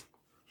what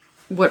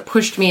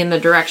pushed me in the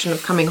direction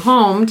of coming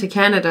home to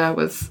Canada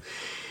was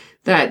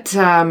that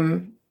I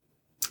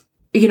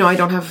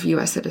don't have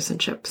U.S.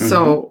 citizenship. Mm-hmm.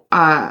 So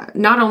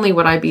not only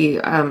would I be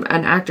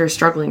an actor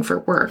struggling for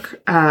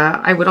work,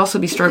 I would also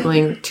be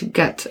struggling to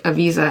get a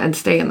visa and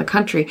stay in the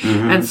country.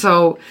 Mm-hmm. And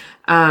so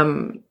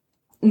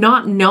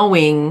not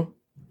knowing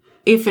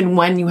if and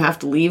when you have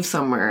to leave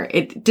somewhere,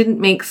 it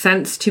didn't make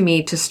sense to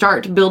me to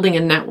start building a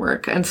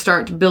network and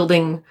start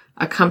building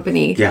a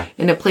company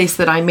in a place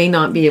that I may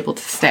not be able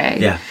to stay.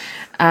 Yeah.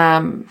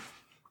 And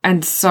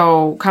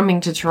so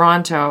coming to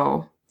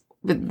Toronto,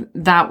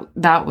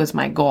 that was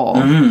my goal.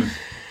 Mm-hmm.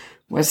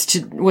 was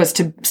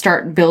to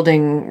start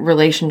building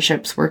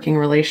relationships, working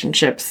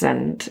relationships,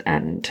 and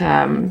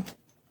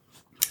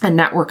a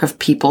network of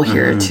people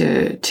here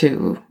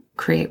to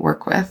create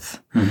work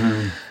with.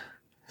 Mm-hmm.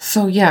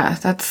 So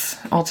that's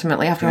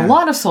ultimately after a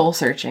lot of soul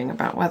searching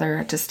about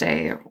whether to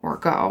stay or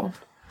go.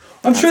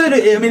 I'm sure that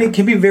it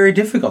can be very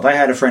difficult. I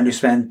had a friend who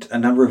spent a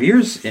number of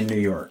years in New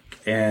York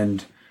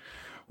and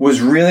was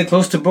really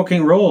close to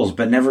booking roles,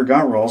 but never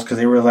got roles because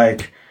they were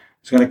like,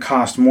 it's going to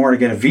cost more to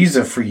get a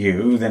visa for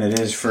you than it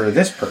is for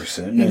this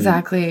person.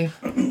 Exactly.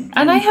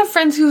 And I have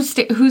friends who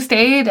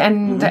stayed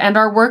and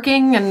are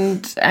working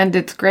and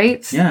it's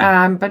great.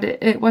 Yeah. But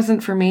it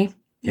wasn't for me.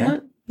 Yeah.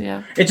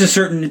 Yeah. It's a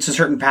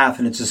certain path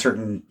and it's a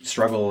certain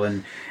struggle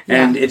and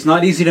it's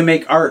not easy to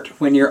make art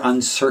when you're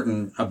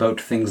uncertain about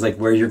things like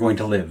where you're going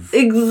to live.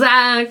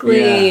 Exactly.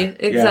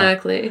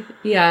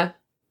 Yeah.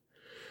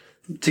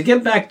 To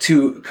get back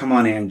to Come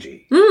On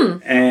Angie,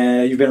 you've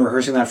been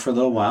rehearsing that for a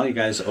little while. You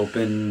guys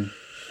open...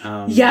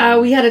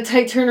 we had a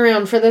tight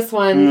turnaround for this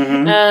one.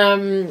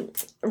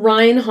 Mm-hmm.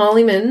 Ryan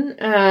Hollyman,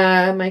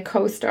 my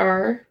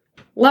co-star,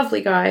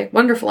 lovely guy,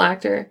 wonderful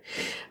actor,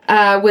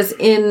 was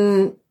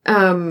in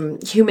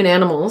Human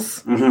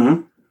Animals,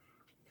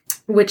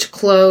 which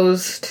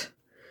closed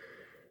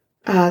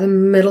the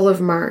middle of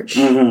March.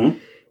 Mm-hmm.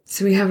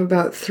 So we have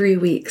about 3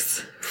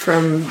 weeks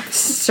from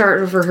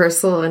start of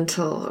rehearsal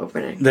until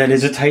opening. That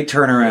is a tight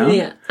turnaround.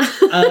 Yeah.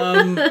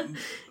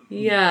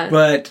 Yeah.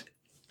 But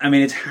I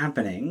mean, it's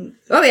happening.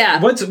 Oh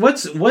yeah. What's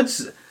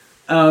been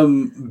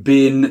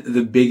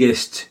the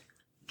biggest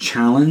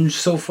challenge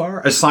so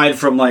far, aside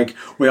from like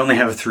we only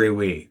have 3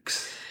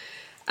 weeks?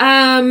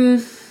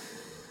 The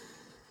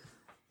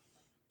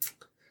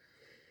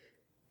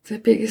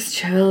biggest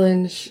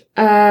challenge.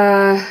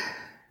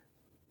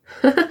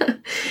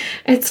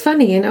 It's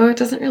funny, it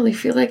doesn't really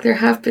feel like there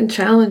have been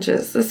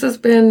challenges. This has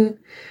been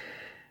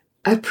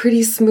a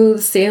pretty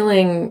smooth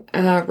sailing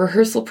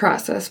rehearsal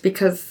process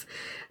because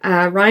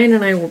Ryan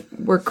and I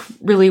work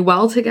really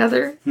well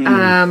together.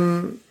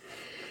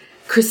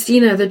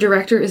 Christina, the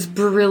director, is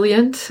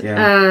brilliant.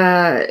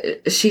 Yeah.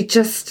 She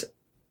just...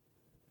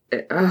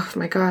 Oh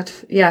my God.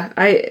 Yeah.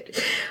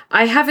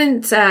 I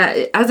haven't,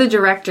 as a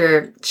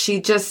director, she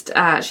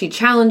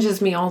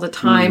challenges me all the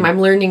time. I'm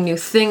learning new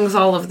things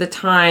all of the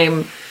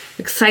time.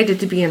 Excited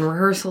to be in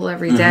rehearsal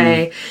every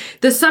day.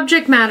 The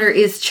subject matter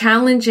is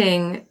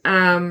challenging,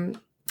 as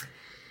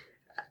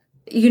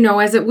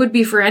it would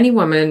be for any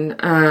woman,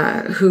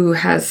 who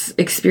has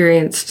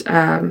experienced,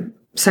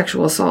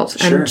 sexual assault.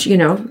 Sure.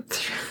 And,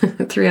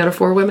 3 out of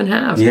 4 women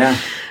have. Yeah.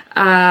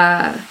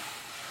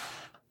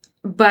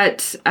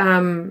 But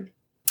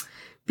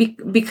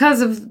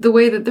because of the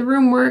way that the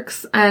room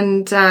works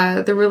and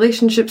the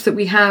relationships that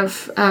we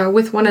have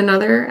with one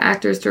another,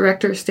 actors,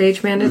 director,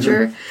 stage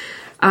manager,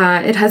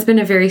 it has been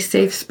a very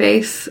safe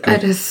space.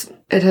 Good.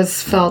 It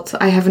has felt,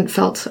 I haven't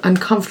felt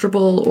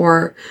uncomfortable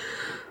or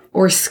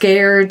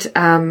scared.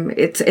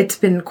 It's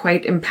been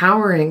quite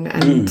empowering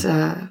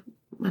and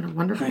and a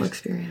wonderful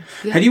experience.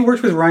 Yeah. Had you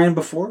worked with Ryan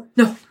before?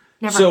 No,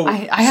 never. So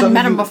I hadn't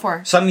met him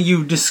before. Suddenly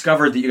you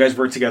discovered that you guys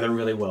work together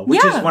really well,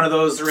 which Yeah. is one of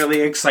those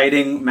really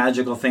exciting,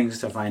 magical things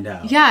to find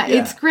out. Yeah,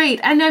 it's great.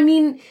 And I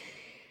mean,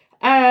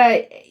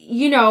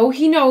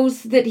 he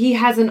knows that he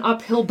has an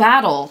uphill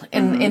battle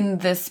in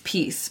this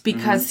piece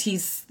because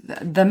he's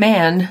the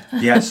man.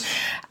 Yes.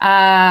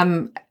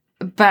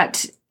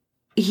 But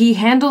he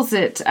handles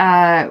it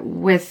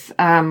with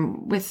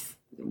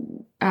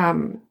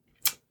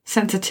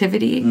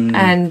sensitivity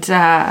and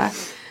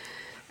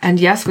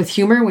yes, with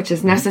humor, which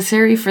is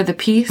necessary for the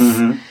piece.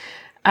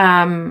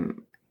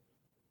 And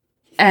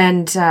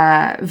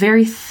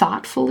very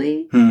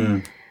thoughtfully.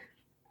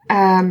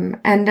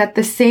 And at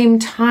the same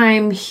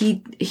time,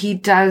 he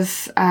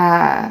does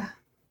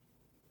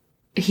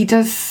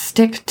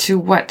stick to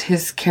what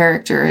his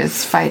character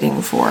is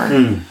fighting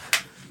for.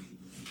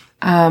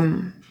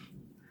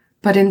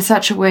 But in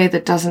such a way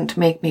that doesn't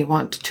make me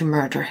want to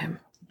murder him.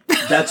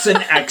 That's an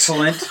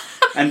excellent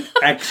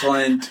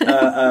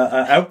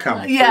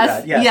outcome.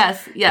 Yes, for that.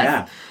 yes.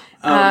 Yeah.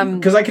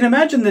 Because I can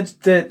imagine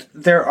that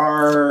there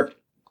are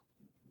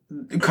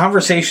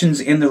conversations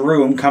in the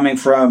room coming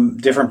from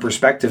different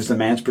perspectives, the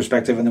man's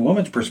perspective and the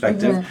woman's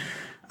perspective.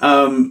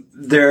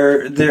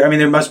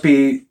 There must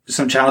be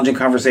some challenging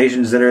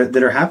conversations that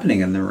are happening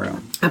in the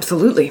room.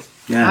 Absolutely.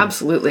 Yeah.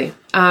 Absolutely.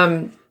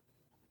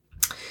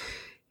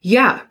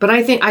 Yeah, but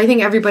I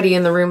think everybody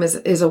in the room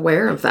is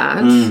aware of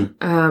that.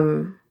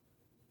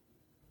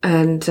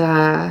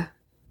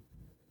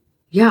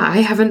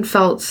 I haven't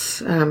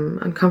felt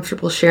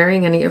uncomfortable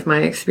sharing any of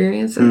my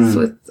experiences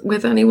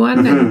with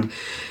anyone, and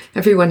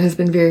everyone has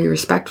been very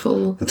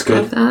respectful That's good.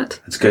 of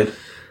that. That's good.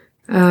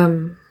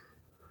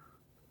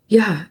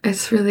 Yeah,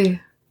 it's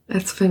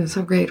been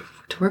so great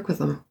to work with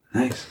them.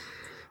 Nice.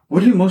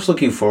 What are you most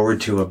looking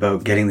forward to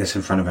about getting this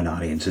in front of an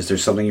audience? Is there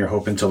something you're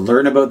hoping to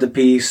learn about the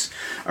piece?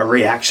 A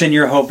reaction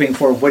you're hoping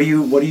for? What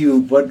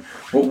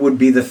would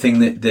be the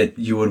thing that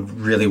you would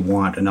really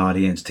want an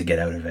audience to get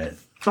out of it?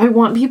 I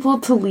want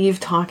people to leave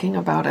talking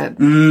about it.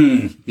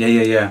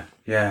 Yeah.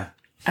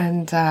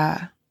 And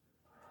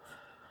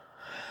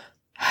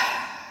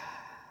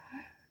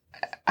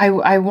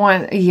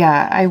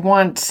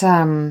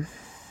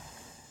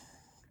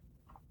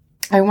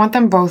I want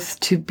them both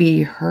to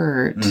be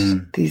heard,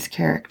 these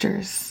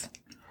characters.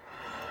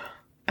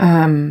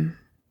 And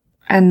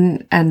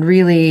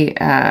really,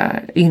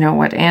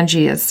 what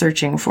Angie is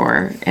searching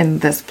for in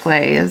this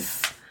play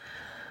is,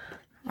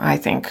 I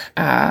think,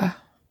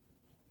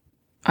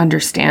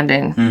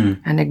 understanding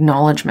and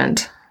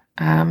acknowledgement.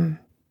 And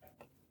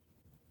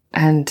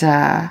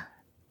I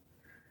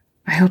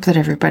hope that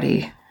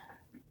everybody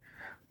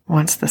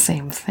wants the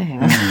same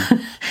thing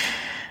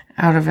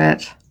out of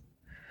it.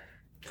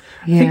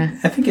 Yeah.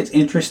 I think it's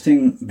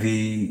interesting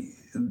the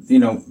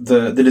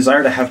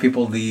desire to have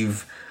people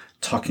leave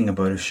talking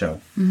about a show.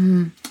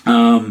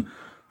 I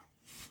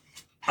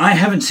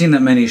haven't seen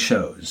that many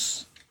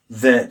shows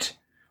that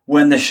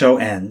when the show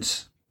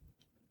ends,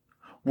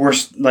 we're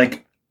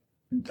like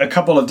a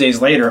couple of days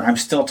later, I'm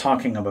still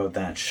talking about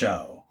that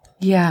show.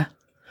 Yeah.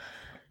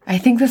 I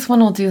think this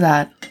one will do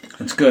that.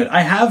 That's good.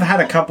 I have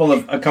had a couple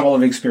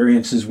of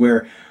experiences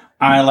where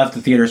I left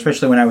the theater,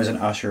 especially when I was an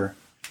usher.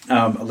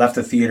 Left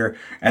the theater,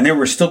 and there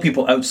were still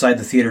people outside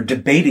the theater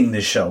debating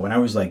this show, and I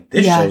was like,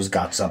 "This show's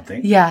got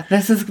something." Yeah,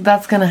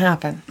 that's gonna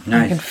happen.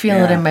 Nice. I can feel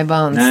it in my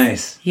bones.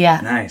 Nice.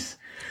 Yeah. Nice.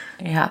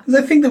 Yeah.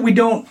 Because I think that we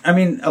don't. I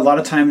mean, a lot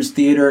of times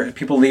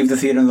people leave the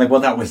theater and they're like,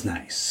 "Well, that was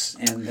nice,"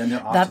 and then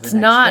they're off That's to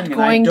the next not thing,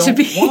 going and I to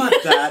be. don't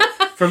want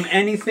that from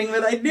anything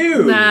that I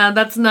do. Nah,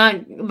 that's not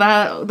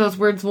that. Those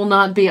words will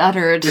not be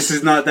uttered. This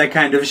is not that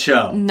kind of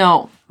show.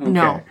 No. Okay.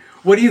 No.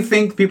 What do you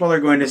think people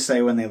are going to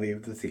say when they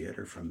leave the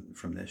theater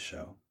from this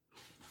show?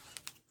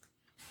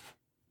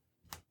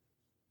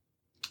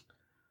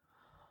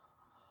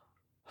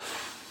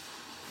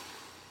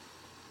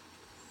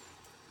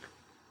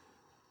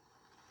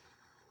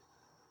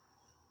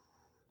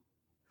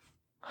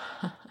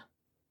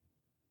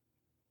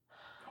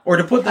 Or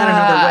to put that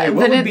another way,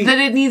 what would be... that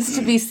it needs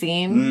to be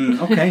seen.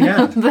 Okay,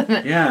 yeah.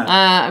 Yeah.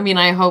 I mean,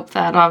 I hope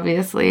that,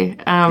 obviously.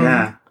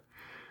 Yeah.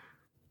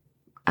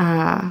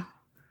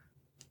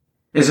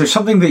 Is there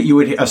something that you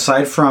would,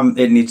 aside from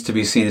it needs to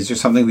be seen, is there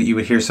something that you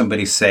would hear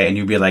somebody say and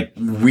you'd be like,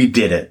 we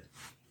did it?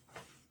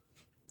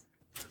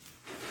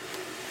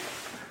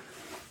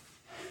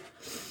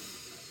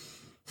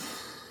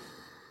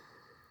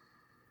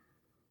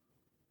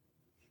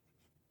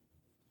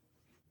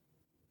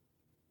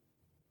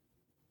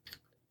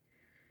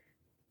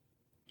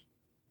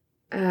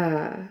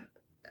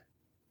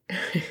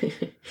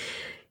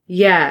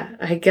 Yeah,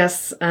 I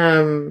guess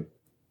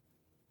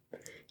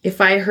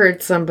if I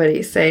heard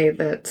somebody say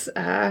that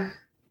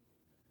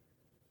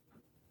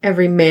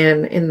every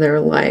man in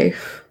their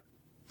life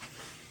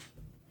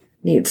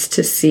needs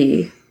to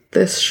see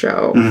this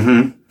show,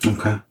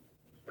 Okay.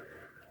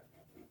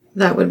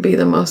 that would be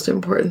the most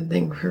important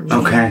thing for me.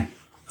 Okay.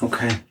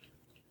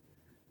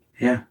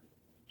 Yeah.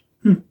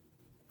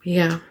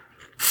 Yeah.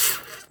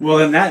 Well,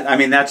 then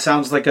that's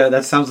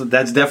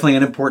definitely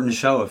an important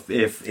show.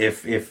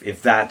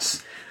 If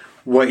that's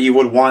what you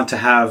would want to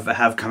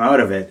have come out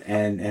of it,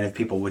 and if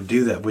people would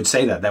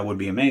say that would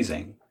be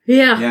amazing.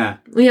 Yeah.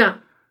 Yeah.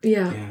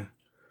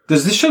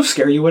 Does this show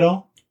scare you at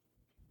all?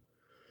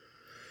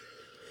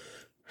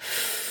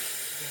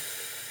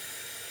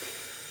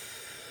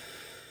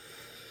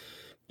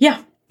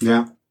 Yeah.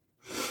 Yeah.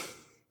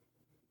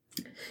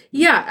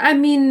 Yeah, I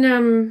mean,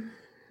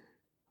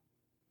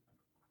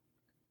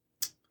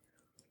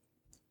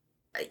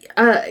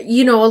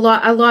 a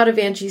lot of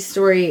Angie's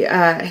story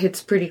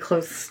hits pretty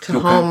close to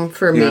home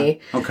for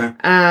me. Okay.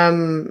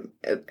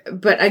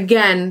 But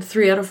again,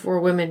 3 out of 4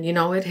 women,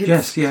 it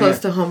hits close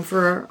to home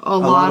for a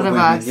lot of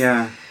women, us.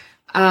 Yeah.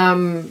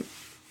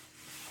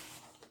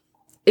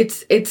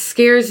 It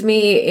scares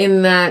me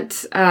in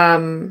that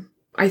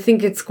I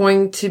think it's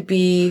going to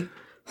be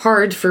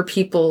hard for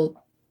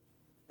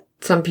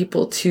some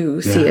people to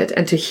see it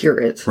and to hear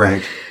it.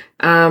 Right.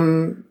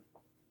 And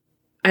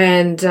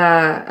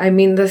I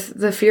mean,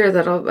 the fear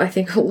that I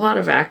think a lot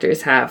of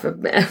actors have,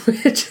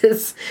 which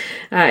is,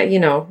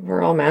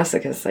 we're all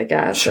masochists, I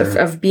guess, Sure.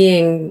 of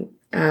being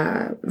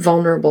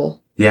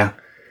vulnerable. Yeah.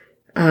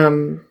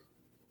 That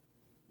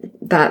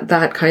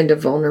kind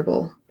of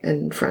vulnerable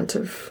in front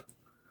of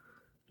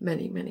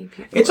many, many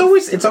people. It's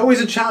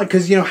always a challenge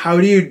because, how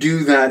do you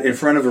do that in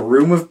front of a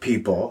room of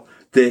people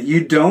that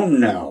you don't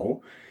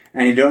know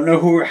and you don't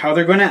know how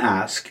they're going to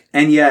ask,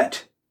 and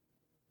yet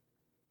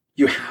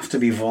you have to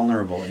be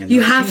vulnerable in You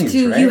those have scenes,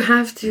 to. right? You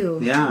have to.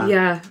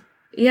 Yeah.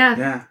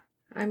 Yeah.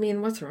 I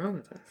mean, what's wrong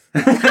with us?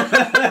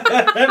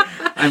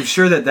 I'm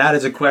sure that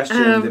is a question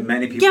that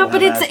many people have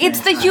but asked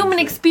it's the many human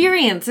times.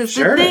 experience is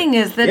Sure. the thing,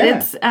 is that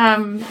it's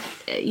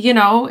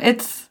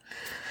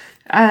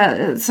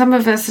it's some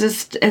of us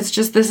it's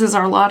just this is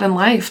our lot in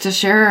life to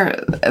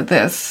share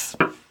this.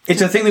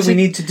 It's a thing that we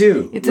need to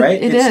do,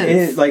 right? It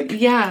is.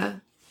 Yeah.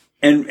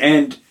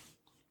 And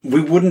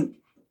we wouldn't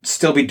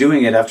still be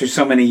doing it after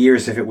so many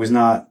years if it was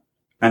not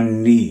a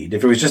need.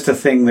 If it was just a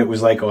thing that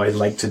was like, oh, I'd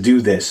like to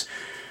do this,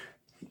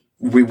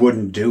 we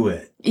wouldn't do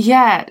it.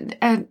 Yeah,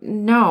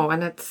 no,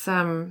 and it's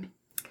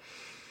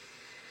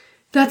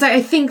that's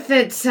I think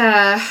that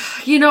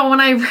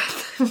when I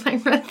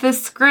read the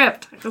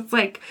script, I was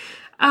like,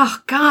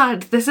 oh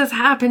God, this has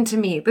happened to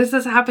me. This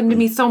has happened to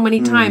me so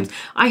many times.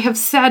 I have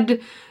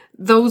said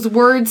those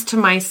words to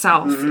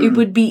myself. It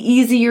would be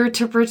easier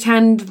to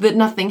pretend that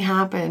nothing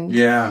happened.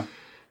 Yeah.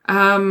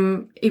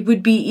 It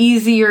would be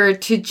easier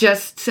to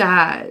just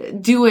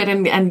do it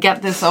and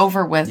get this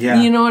over with.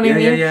 Yeah. You know what I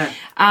mean? Yeah.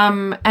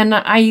 And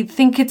I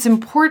think it's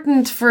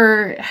important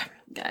for,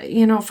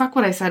 fuck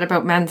what I said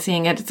about men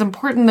seeing it. It's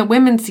important that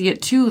women see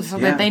it too, so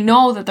that they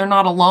know that they're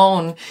not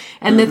alone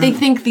and that they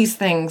think these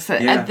things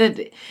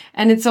that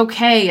and it's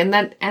okay. And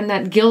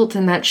that guilt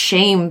and that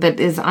shame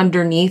that is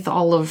underneath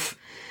all of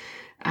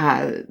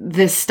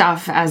this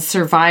stuff as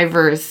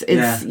survivors,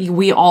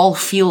 we all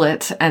feel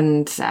it.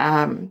 And,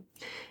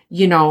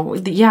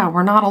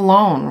 we're not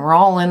alone. We're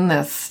all in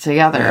this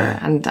together. Yeah.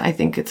 And I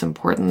think it's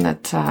important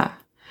that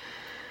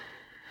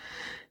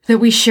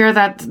we share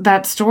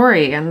that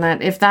story, and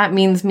that if that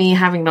means me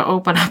having to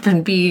open up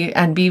and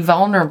be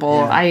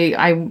vulnerable,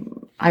 I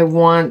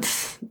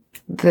want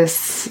this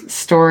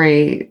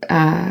story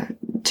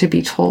to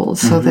be told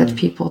so that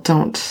people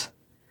don't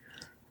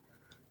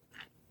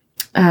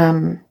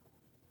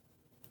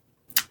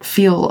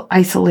feel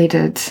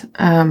isolated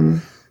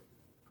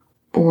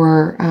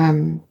or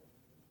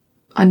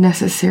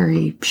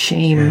unnecessary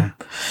shame.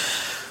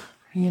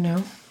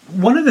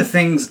 One of the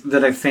things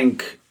that I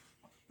think,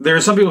 there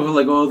are some people who are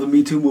like, oh, the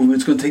Me Too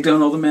movement's going to take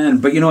down all the men.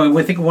 But,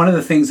 I think one of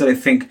the things that I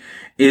think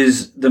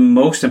is the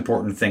most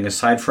important thing,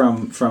 aside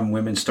from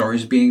women's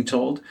stories being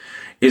told,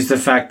 is the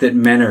fact that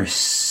men are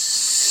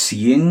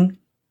seeing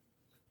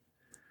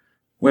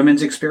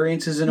women's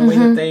experiences in a way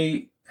that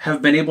they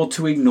have been able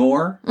to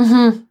ignore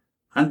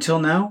until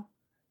now.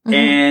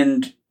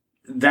 And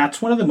that's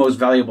one of the most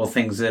valuable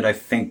things that I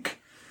think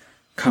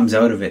comes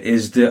out of it,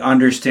 is the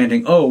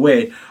understanding, oh,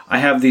 wait, I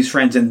have these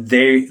friends and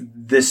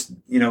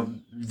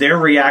their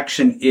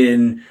reaction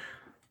in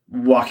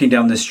walking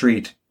down the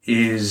street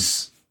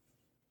is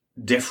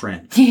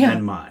different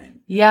than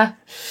mine. Yeah.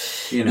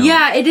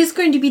 Yeah, it is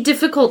going to be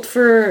difficult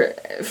for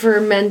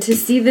men to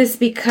see this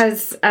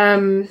because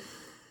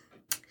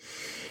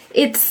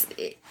it's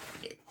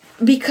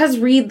because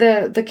Reed,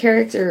 the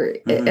character,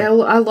 a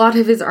lot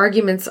of his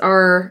arguments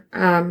are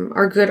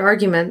good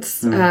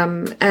arguments,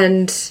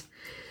 and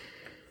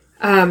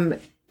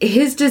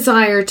his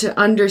desire to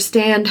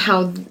understand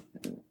how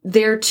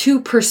their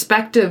two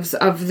perspectives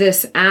of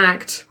this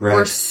act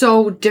were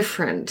so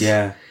different.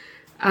 Yeah.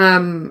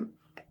 And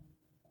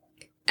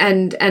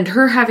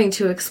her having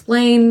to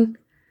explain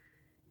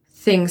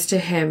things to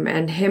him,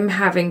 and him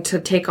having to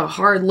take a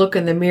hard look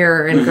in the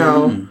mirror and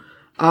go,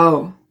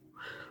 oh,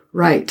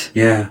 right.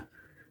 Yeah.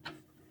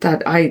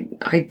 That I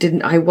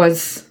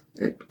was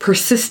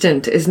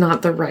persistent is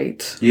not the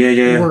right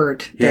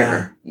word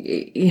there.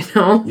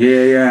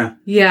 Yeah.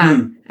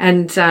 Yeah.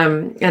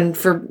 And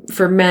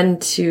for men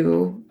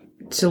to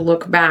to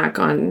look back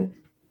on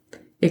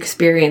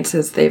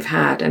experiences they've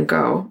had and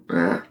go,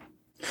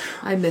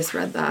 I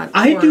misread that.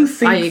 I do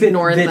think I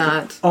ignored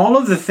that. All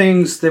of the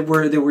things that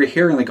we're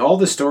hearing, like all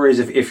the stories,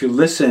 if you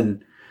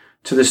listen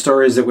to the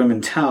stories that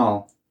women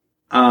tell,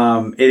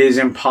 it is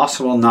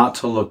impossible not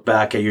to look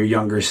back at your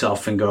younger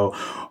self and go,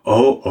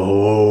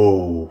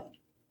 oh,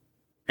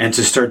 and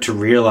to start to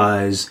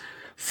realize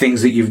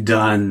things that you've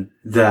done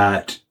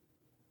that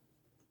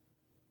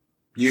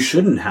you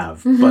shouldn't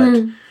have,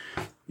 but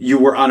you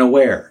were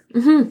unaware,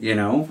 you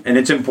know? And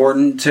it's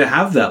important to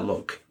have that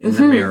look in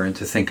the mirror and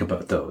to think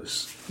about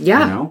those.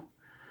 Yeah. You know?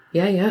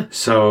 Yeah.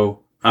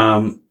 So,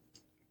 I'm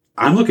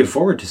looking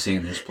forward to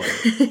seeing this play.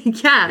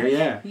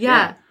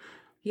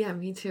 Yeah,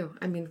 me too.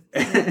 I mean,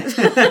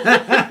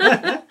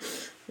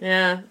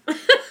 yeah.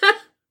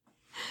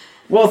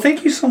 Well,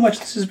 thank you so much.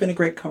 This has been a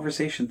great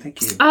conversation.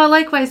 Thank you. Oh,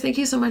 likewise. Thank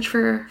you so much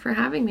for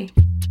having me.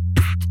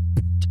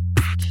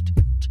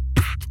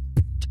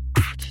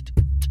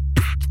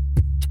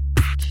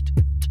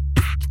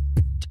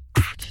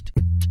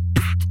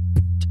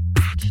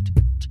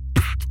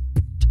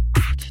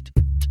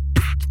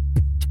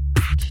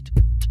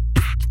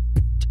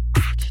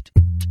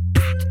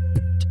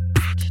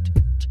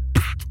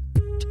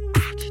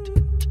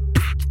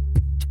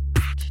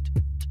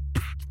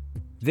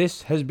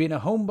 This has been a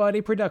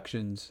Homebody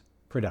Productions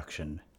production.